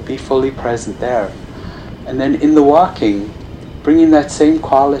just be fully present there. And then in the walking, bringing that same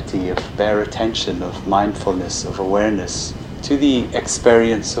quality of bare attention, of mindfulness, of awareness to the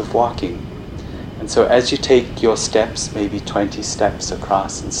experience of walking. And so as you take your steps, maybe 20 steps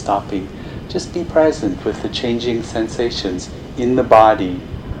across and stopping, just be present with the changing sensations in the body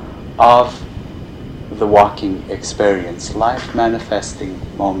of the walking experience, life manifesting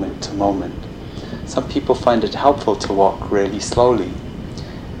moment to moment. Some people find it helpful to walk really slowly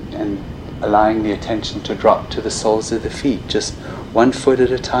and allowing the attention to drop to the soles of the feet, just 1 foot at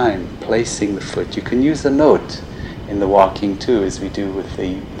a time, placing the foot. You can use a note in the walking too, as we do with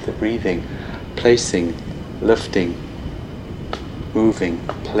the breathing. Placing, lifting, moving,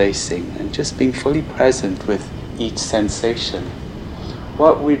 placing, and just being fully present with each sensation.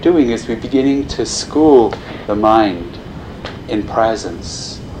 What we're doing is we're beginning to school the mind in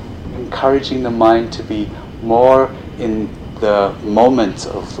presence, encouraging the mind to be more in the moment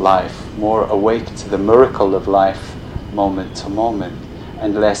of life, more awake to the miracle of life moment to moment,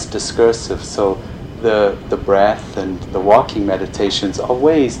 and less discursive. So the breath and the walking meditations are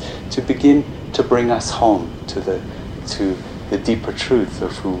ways to begin to bring us home to the deeper truth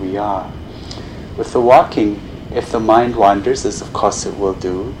of who we are. With the walking, if the mind wanders, as of course it will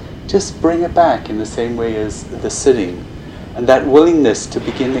do, just bring it back in the same way as the sitting. And that willingness to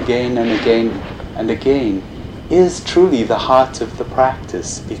begin again and again and again is truly the heart of the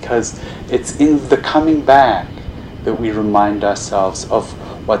practice, because it's in the coming back that we remind ourselves of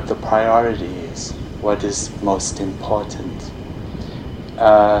what the priority is, what is most important.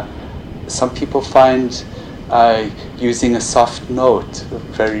 Some people find using a soft note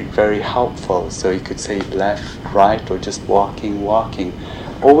very, very helpful. So you could say left, right, or just walking, walking.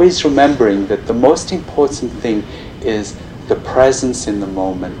 Always remembering that the most important thing is the presence in the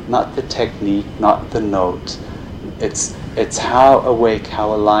moment, not the technique, not the note. It's how awake,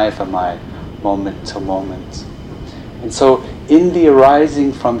 how alive am I, moment to moment. And so in the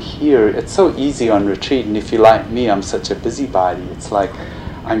arising from here, it's so easy on retreat. And if you're like me, I'm such a busybody. It's like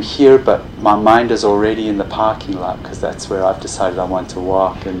I'm here, but my mind is already in the parking lot because that's where I've decided I want to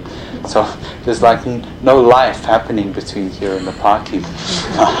walk. And so there's like no life happening between here and the parking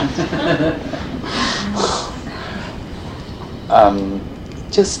lot.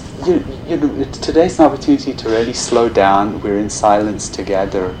 Just today's an opportunity to really slow down. We're in silence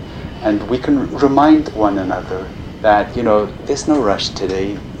together, and we can remind one another that there's no rush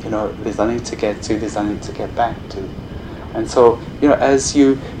today. There's nothing to get to. There's nothing to get back to. And so as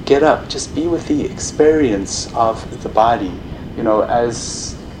you get up, just be with the experience of the body.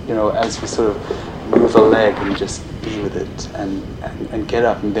 As we sort of move a leg, and just be with it and get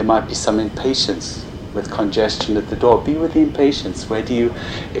up. And there might be some impatience with congestion at the door. Be with the impatience. Where do you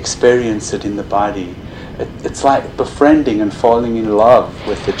experience it in the body? It's like befriending and falling in love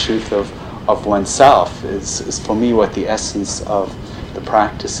with the truth of oneself is for me what the essence of the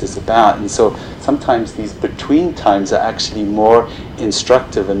practice is about. And so sometimes these between times are actually more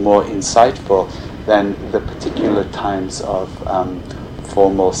instructive and more insightful than the particular times of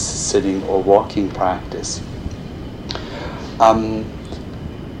formal sitting or walking practice.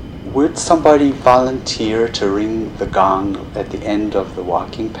 Would somebody volunteer to ring the gong at the end of the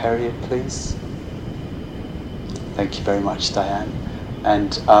walking period, please? Thank you very much, Diane.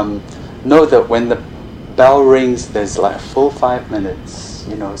 And know that when the bell rings, there's like a full 5 minutes,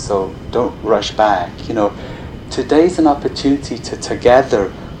 so don't rush back. Today's an opportunity to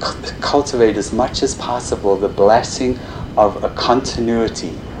together cultivate as much as possible the blessing of a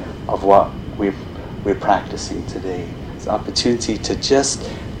continuity of what we're practicing today. It's an opportunity to just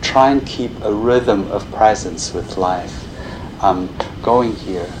try and keep a rhythm of presence with life going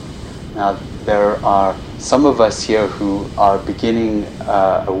here. Now, there are some of us here who are beginning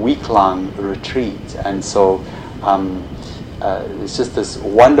a week-long retreat, and so it's just this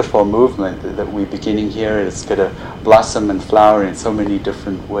wonderful movement that we're beginning here. It's going to blossom and flower in so many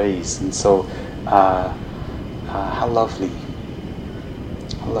different ways, and so how lovely,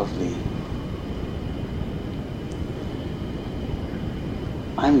 how lovely.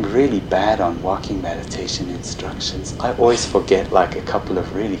 I'm really bad on walking meditation instructions. I always forget like a couple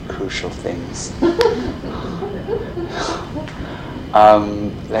of really crucial things.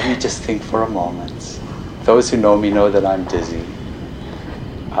 Let me just think for a moment. Those who know me know that I'm dizzy.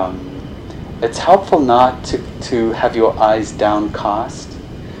 It's helpful not to have your eyes downcast.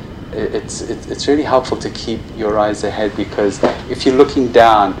 It's really helpful to keep your eyes ahead, because if you're looking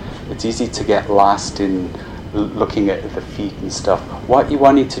down, it's easy to get lost in looking at the feet and stuff. What you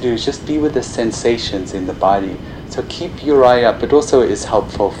want to do is just be with the sensations in the body. So keep your eye up. It also is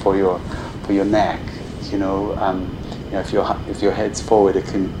helpful for your neck. If your head's forward, it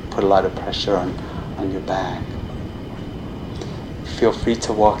can put a lot of pressure on your back. Feel free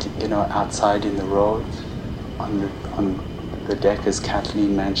to walk, outside in the road, on the deck, as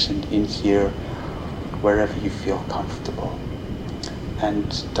Kathleen mentioned, in here, wherever you feel comfortable.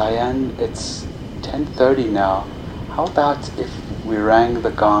 And Diane, it's 10:30 now. How about if we rang the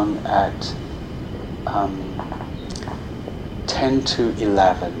gong at 10 to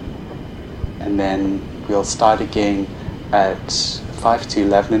 11, and then we'll start again at 5 to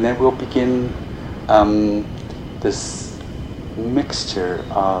 11, and then we'll begin this mixture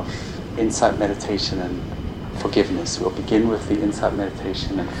of insight meditation and forgiveness. We'll begin with the insight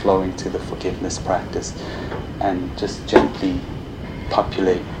meditation and flowing to the forgiveness practice, and just gently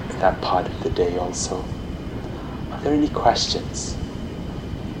populate that part of the day also. Are there any questions?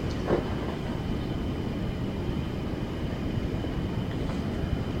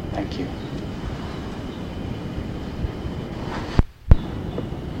 Thank you.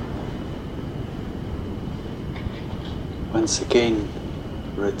 Once again,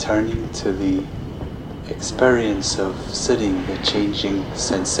 returning to the experience of sitting, the changing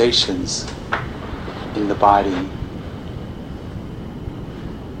sensations in the body,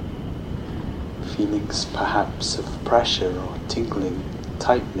 feelings perhaps of pressure or tingling,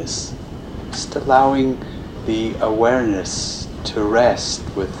 tightness, just allowing the awareness to rest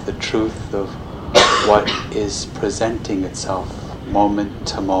with the truth of what is presenting itself moment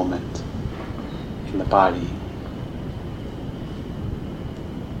to moment in the body.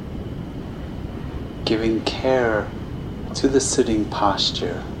 Giving care to the sitting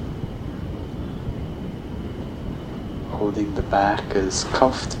posture, holding the back as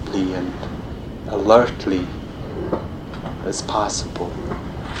comfortably and alertly as possible.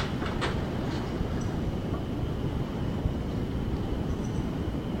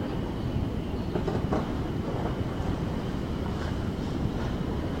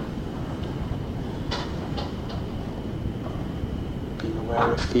 Being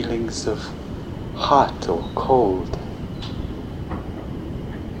aware of feelings of hot or cold,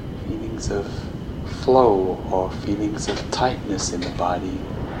 feelings of flow or feelings of tightness in the body.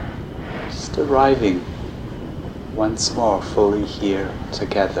 Just arriving once more fully here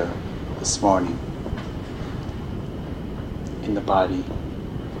together this morning in the body.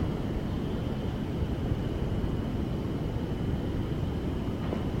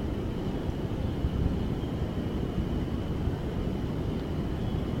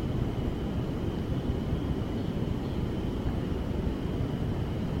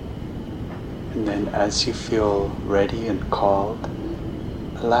 And then as you feel ready and called,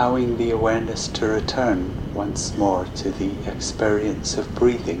 allowing the awareness to return once more to the experience of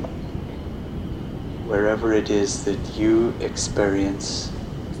breathing, wherever it is that you experience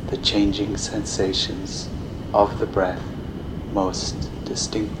the changing sensations of the breath most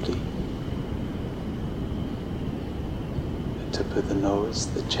distinctly. The tip of the nose,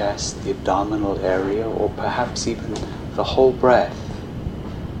 the chest, the abdominal area, or perhaps even the whole breath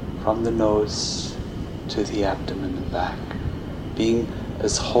from the nose to the abdomen and back, being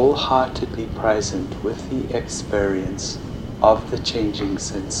as wholeheartedly present with the experience of the changing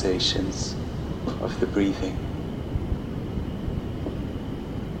sensations of the breathing.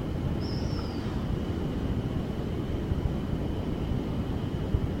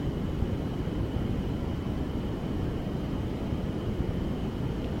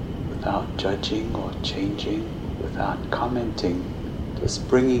 Without judging or changing, without commenting, just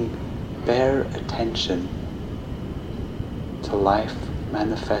bringing bare attention to life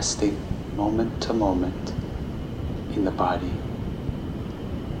manifesting moment to moment in the body.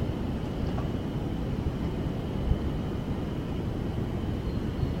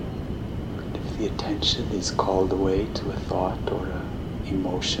 If the attention is called away to a thought or an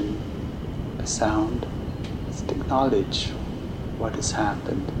emotion, a sound, just acknowledge what has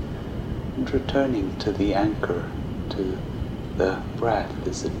happened and returning to the anchor, to the breath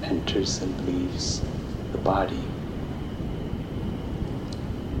as it enters and leaves the body.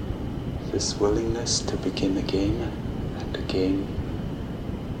 This willingness to begin again and again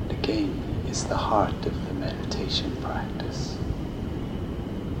and again is the heart of the meditation practice.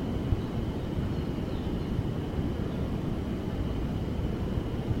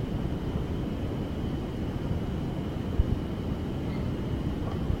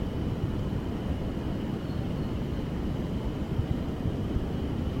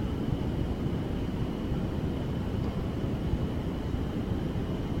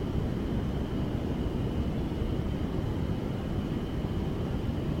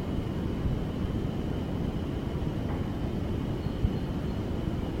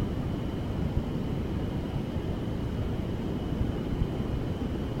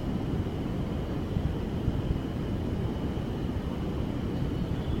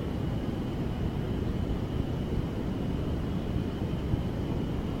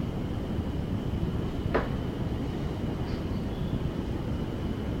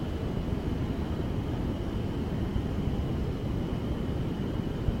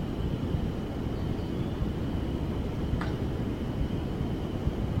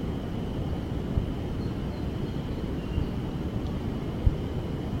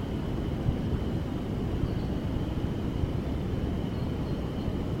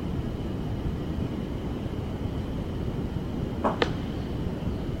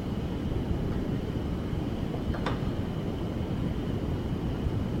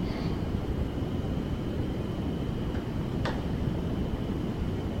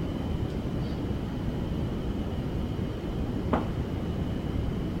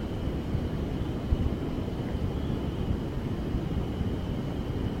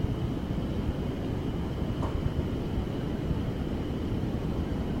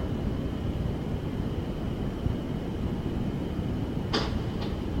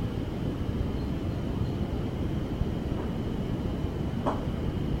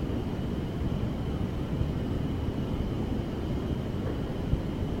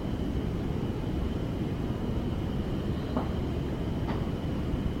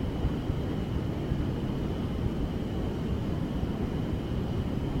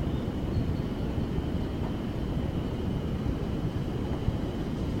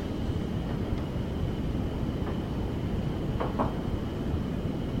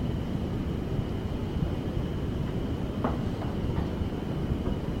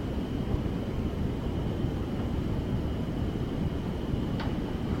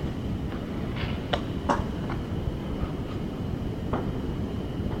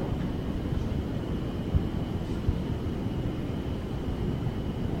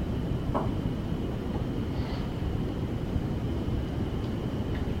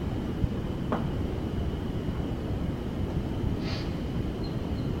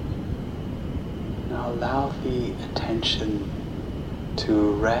 allow the attention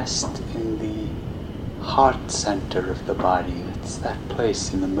to rest in the heart center of the body. It's that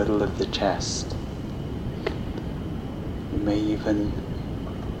place in the middle of the chest. You may even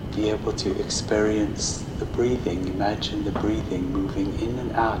be able to experience the breathing. Imagine the breathing moving in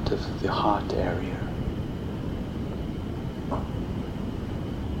and out of the heart area.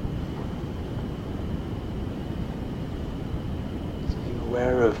 Being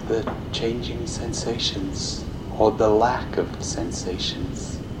aware of the changing sensations or the lack of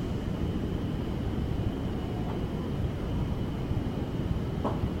sensations.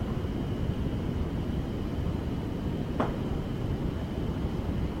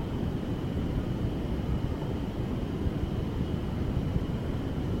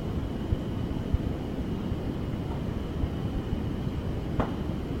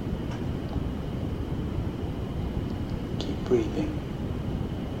 Breathing.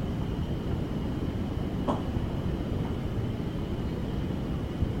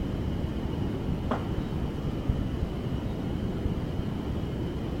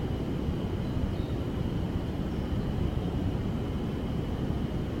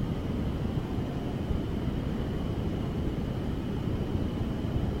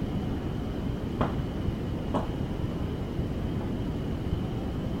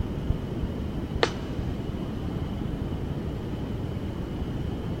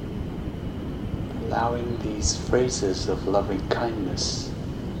 Allowing these phrases of loving kindness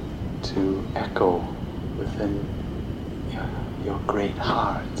to echo within your great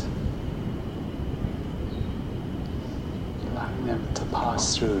heart. Allowing them to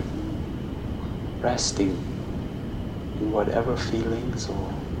pass through, resting in whatever feelings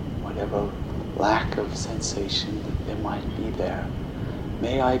or whatever lack of sensation that there might be there.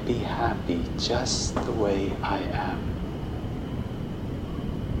 May I be happy just the way I am.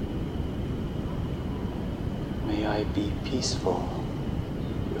 May I be peaceful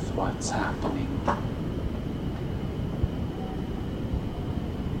with what's happening.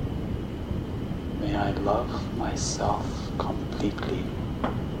 May I love myself completely.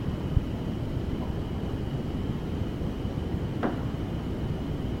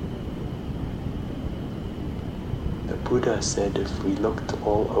 The Buddha said if we looked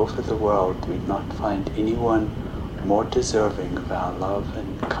all over the world, we'd not find anyone more deserving of our love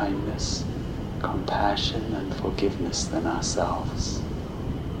and kindness, compassion and forgiveness than ourselves.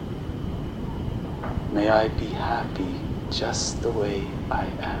 May I be happy just the way I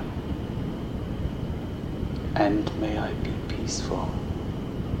am. And may I be peaceful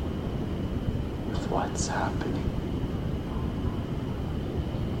with what's happening.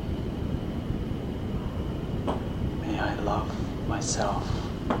 May I love myself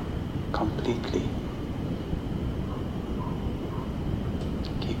completely.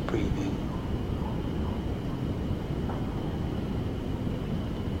 Keep breathing.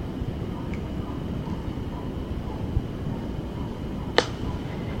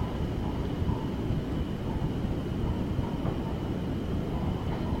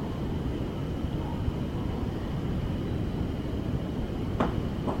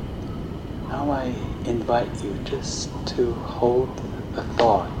 Now I invite you just to hold a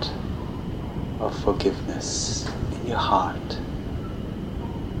thought of forgiveness in your heart.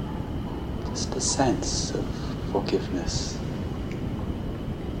 Just a sense of forgiveness.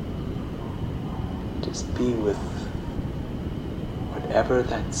 Just be with whatever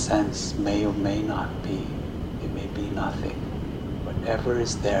that sense may or may not be. It may be nothing. Whatever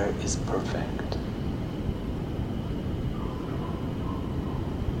is there is perfect.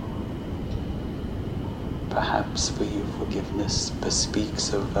 Perhaps for you forgiveness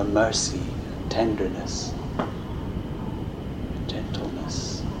bespeaks of a mercy, a tenderness, a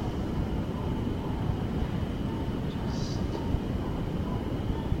gentleness.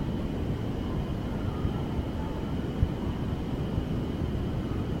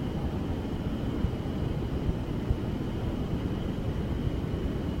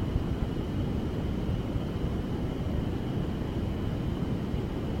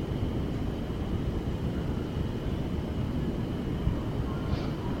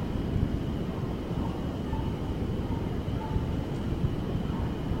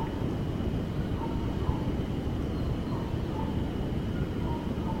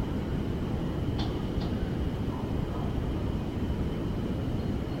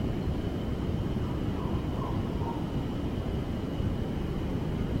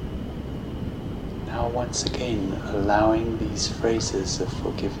 Once again, allowing these phrases of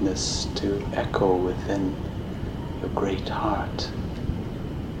forgiveness to echo within your great heart.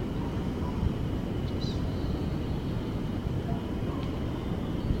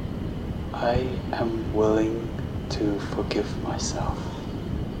 I am willing to forgive myself.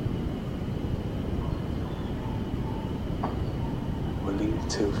 Willing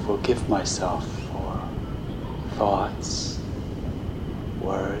to forgive myself for thoughts,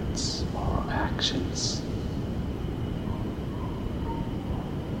 words, or actions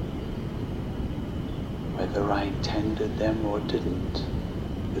whether I intended them or didn't,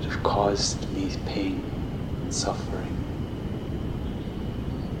 that have caused me pain and suffering.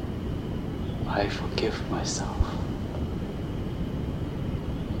 I forgive myself.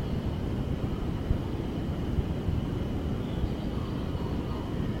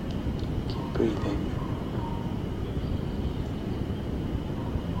 Keep breathing.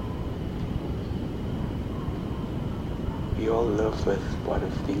 We all live with what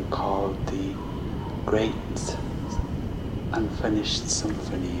have been called the great unfinished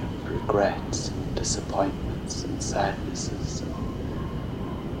symphony of regrets and disappointments and sadnesses and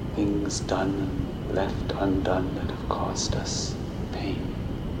things done and left undone that have caused us pain.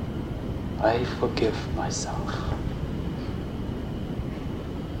 I forgive myself.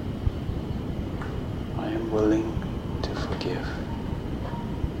 I am willing to forgive.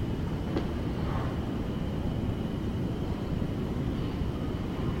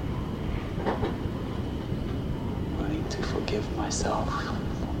 Willing to forgive myself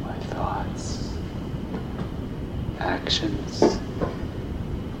for my thoughts, actions,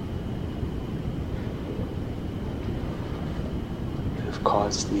 that have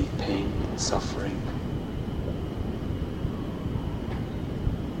caused me pain and suffering.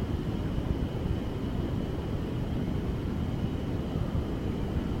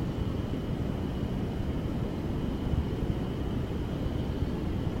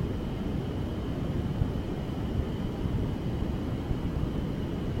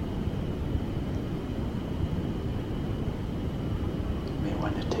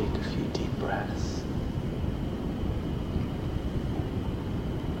 Take a few deep breaths.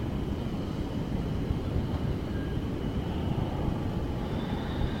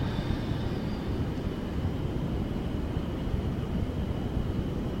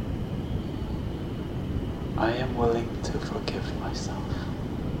 I am willing to forgive myself.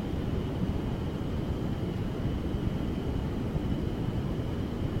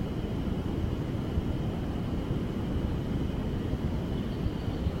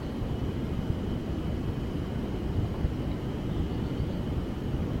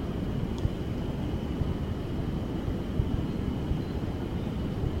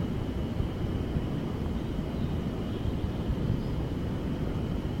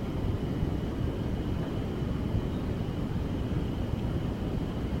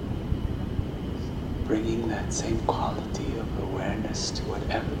 Bringing that same quality of awareness to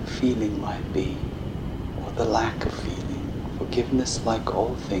whatever the feeling might be, or the lack of feeling. Forgiveness, like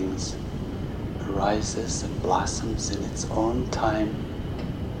all things, arises and blossoms in its own time,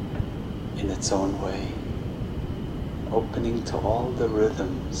 in its own way, opening to all the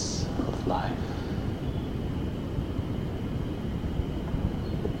rhythms of life.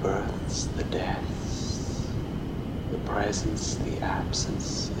 The births, the deaths, the presence, the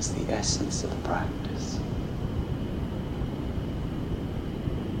absence is the essence of practice.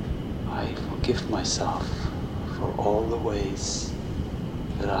 I forgive myself for all the ways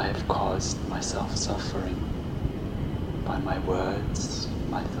that I have caused myself suffering by my words,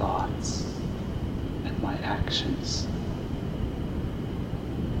 my thoughts, and my actions.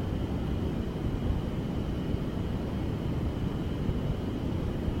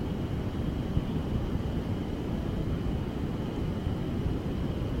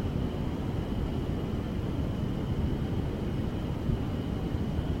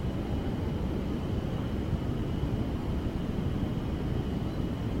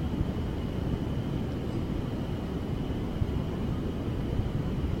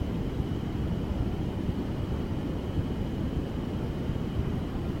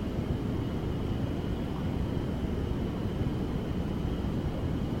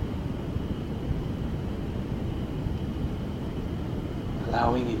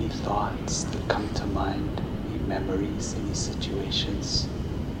 Allowing any thoughts that come to mind, any memories, any situations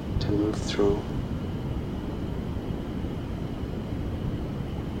to move through.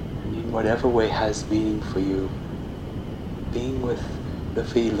 And in whatever way has meaning for you, being with the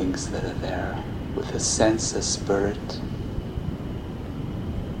feelings that are there, with a sense, a spirit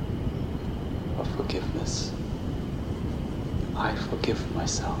of forgiveness. I forgive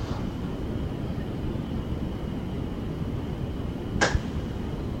myself.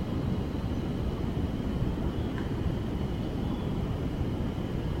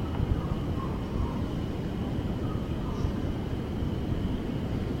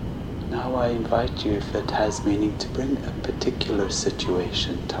 Now I invite you, if it has meaning, to bring a particular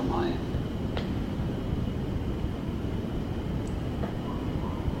situation to mind.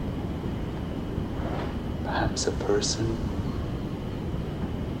 Perhaps a person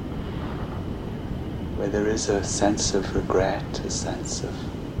where there is a sense of regret, a sense of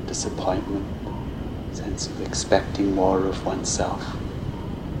disappointment, a sense of expecting more of oneself.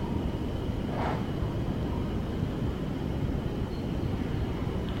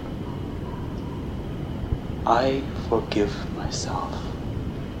 I forgive myself.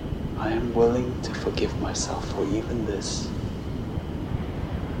 I am willing to forgive myself for even this.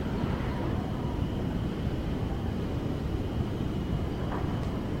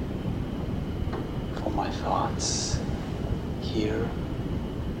 For my thoughts here,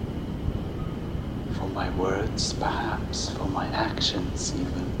 for my words perhaps, for my actions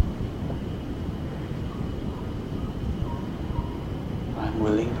even. I'm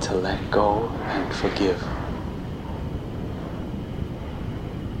willing to let go and forgive.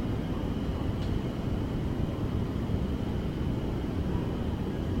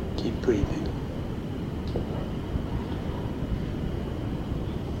 Keep breathing.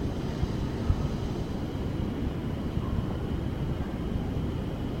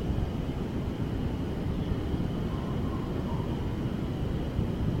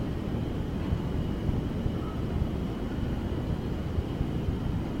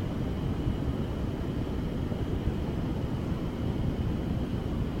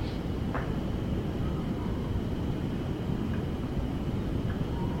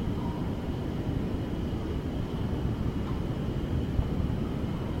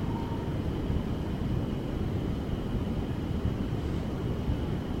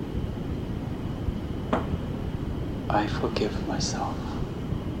 I forgive myself.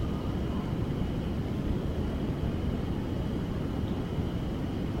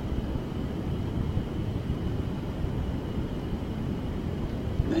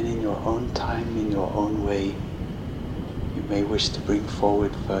 Then in your own time, in your own way, you may wish to bring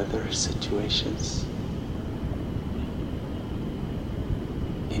forward further situations,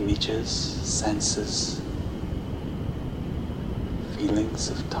 images, senses, feelings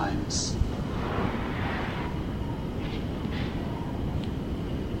of times.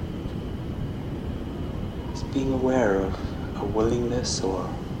 Being aware of a willingness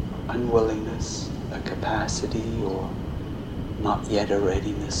or unwillingness, a capacity or not yet a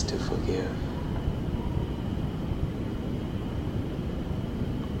readiness to forgive.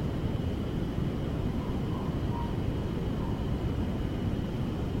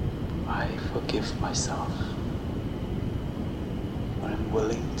 I forgive myself. I'm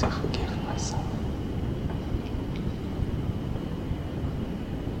willing to forgive myself.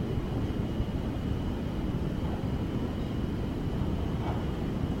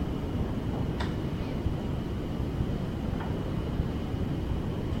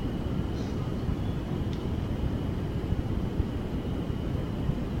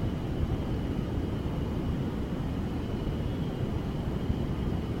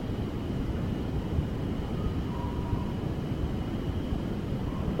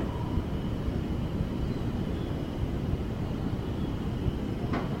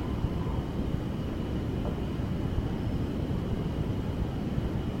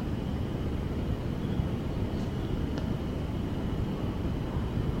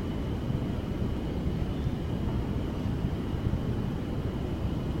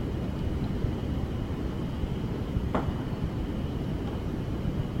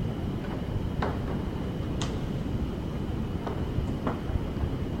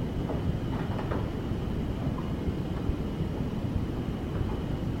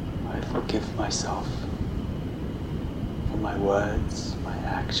 Forgive myself for my words, my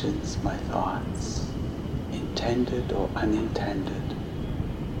actions, my thoughts, intended or unintended.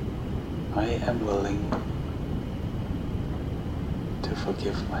 I am willing to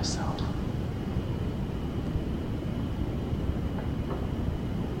forgive myself.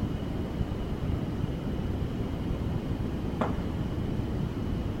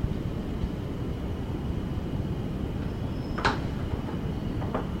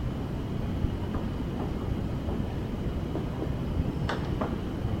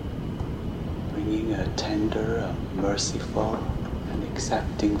 A tender, a merciful, and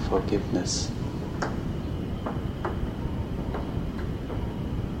accepting forgiveness.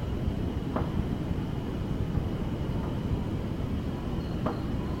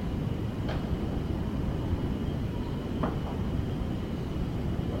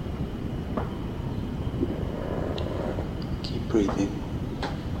 Keep breathing.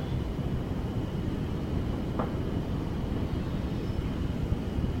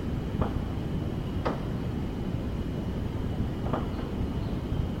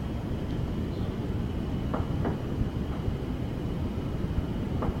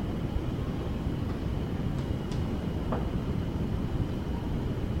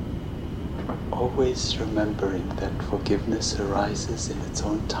 always remembering that forgiveness arises in its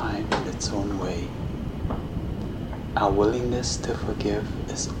own time, in its own way. Our willingness to forgive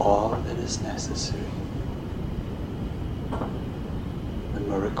is all that is necessary. The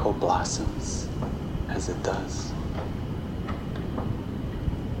miracle blossoms as it does.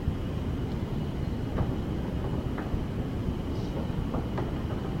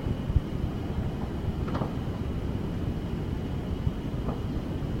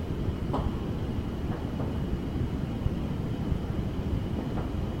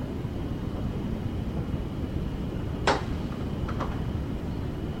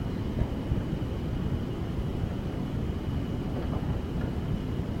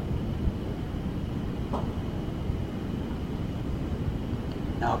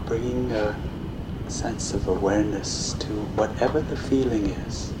 Now bringing a sense of awareness to whatever the feeling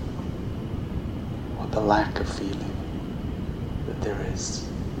is, or the lack of feeling that there is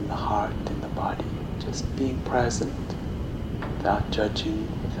in the heart, in the body. Just being present, without judging,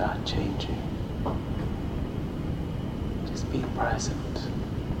 without changing. Just being present.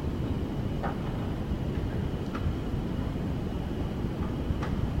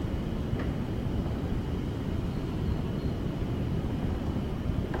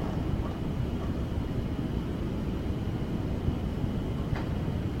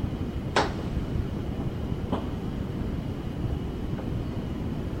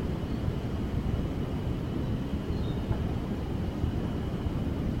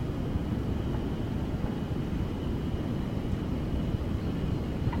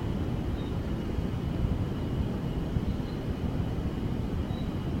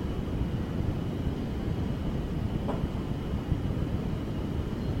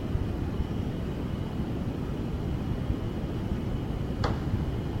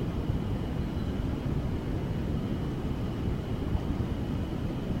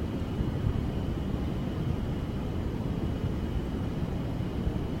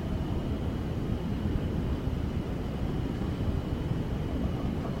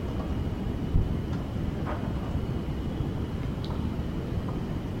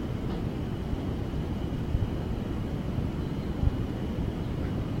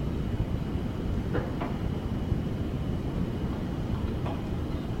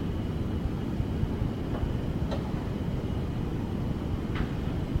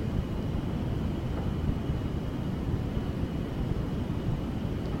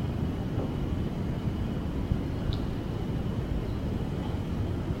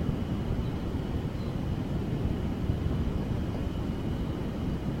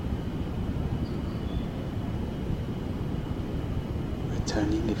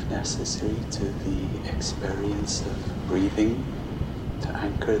 Returning, if necessary, to the experience of breathing to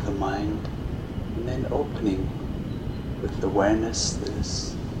anchor the mind, and then opening with awareness that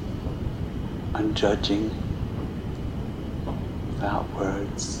is unjudging, without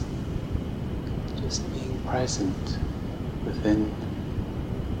words, just being present within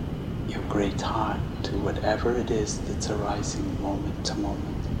your great heart to whatever it is that's arising moment to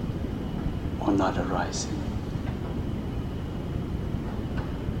moment, or not arising.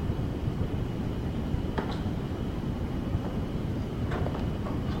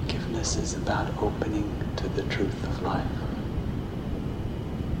 Forgiveness is about opening to the truth of life.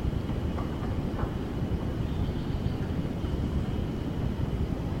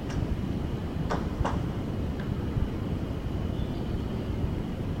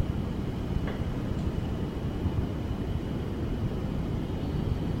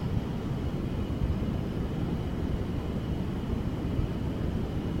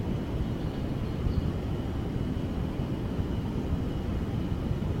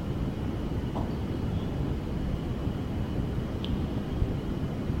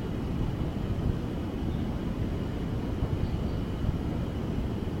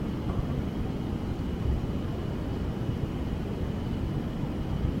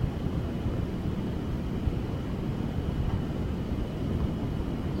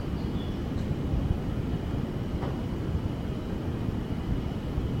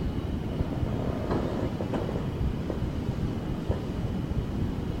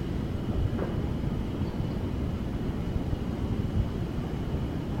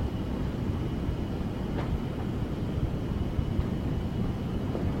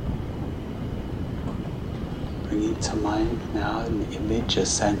 Bringing to mind now an image, a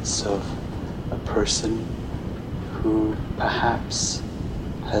sense of a person who perhaps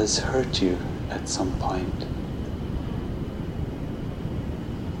has hurt you at some point.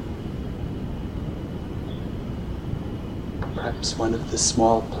 Perhaps one of the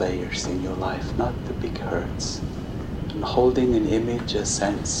small players in your life, not the big hurts. And holding an image, a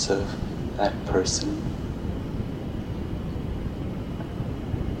sense of that person.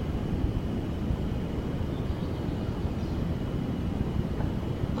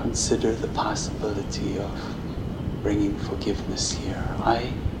 Consider the possibility of bringing forgiveness here.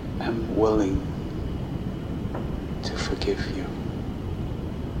 I am willing to forgive you.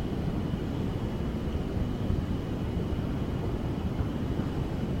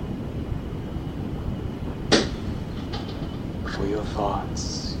 For your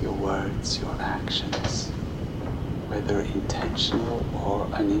thoughts, your words, your actions, whether intentional or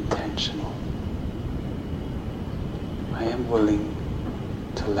unintentional. I am willing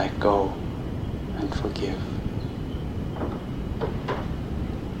to let go and forgive.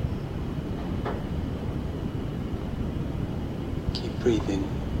 Keep breathing.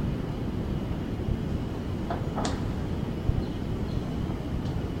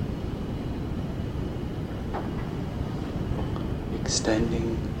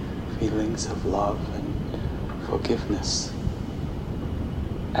 Extending feelings of love and forgiveness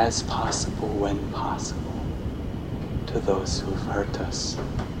as possible when possible to those who've hurt us.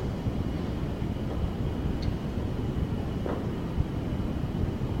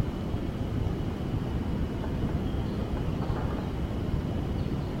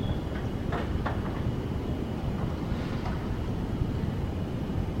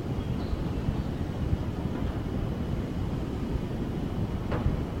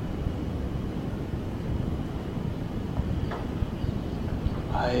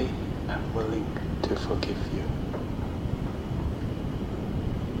 I am willing to forgive you.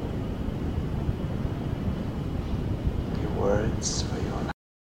 Your words for your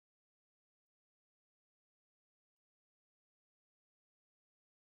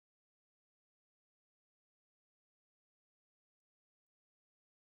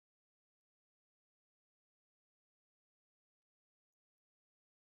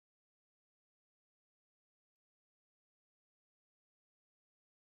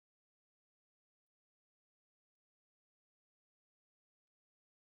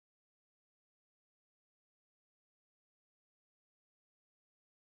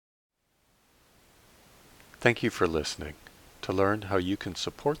Thank you for listening. To learn how you can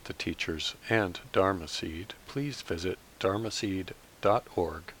support the teachers and Dharma Seed, please visit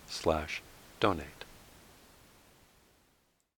dharmaseed.org/donate.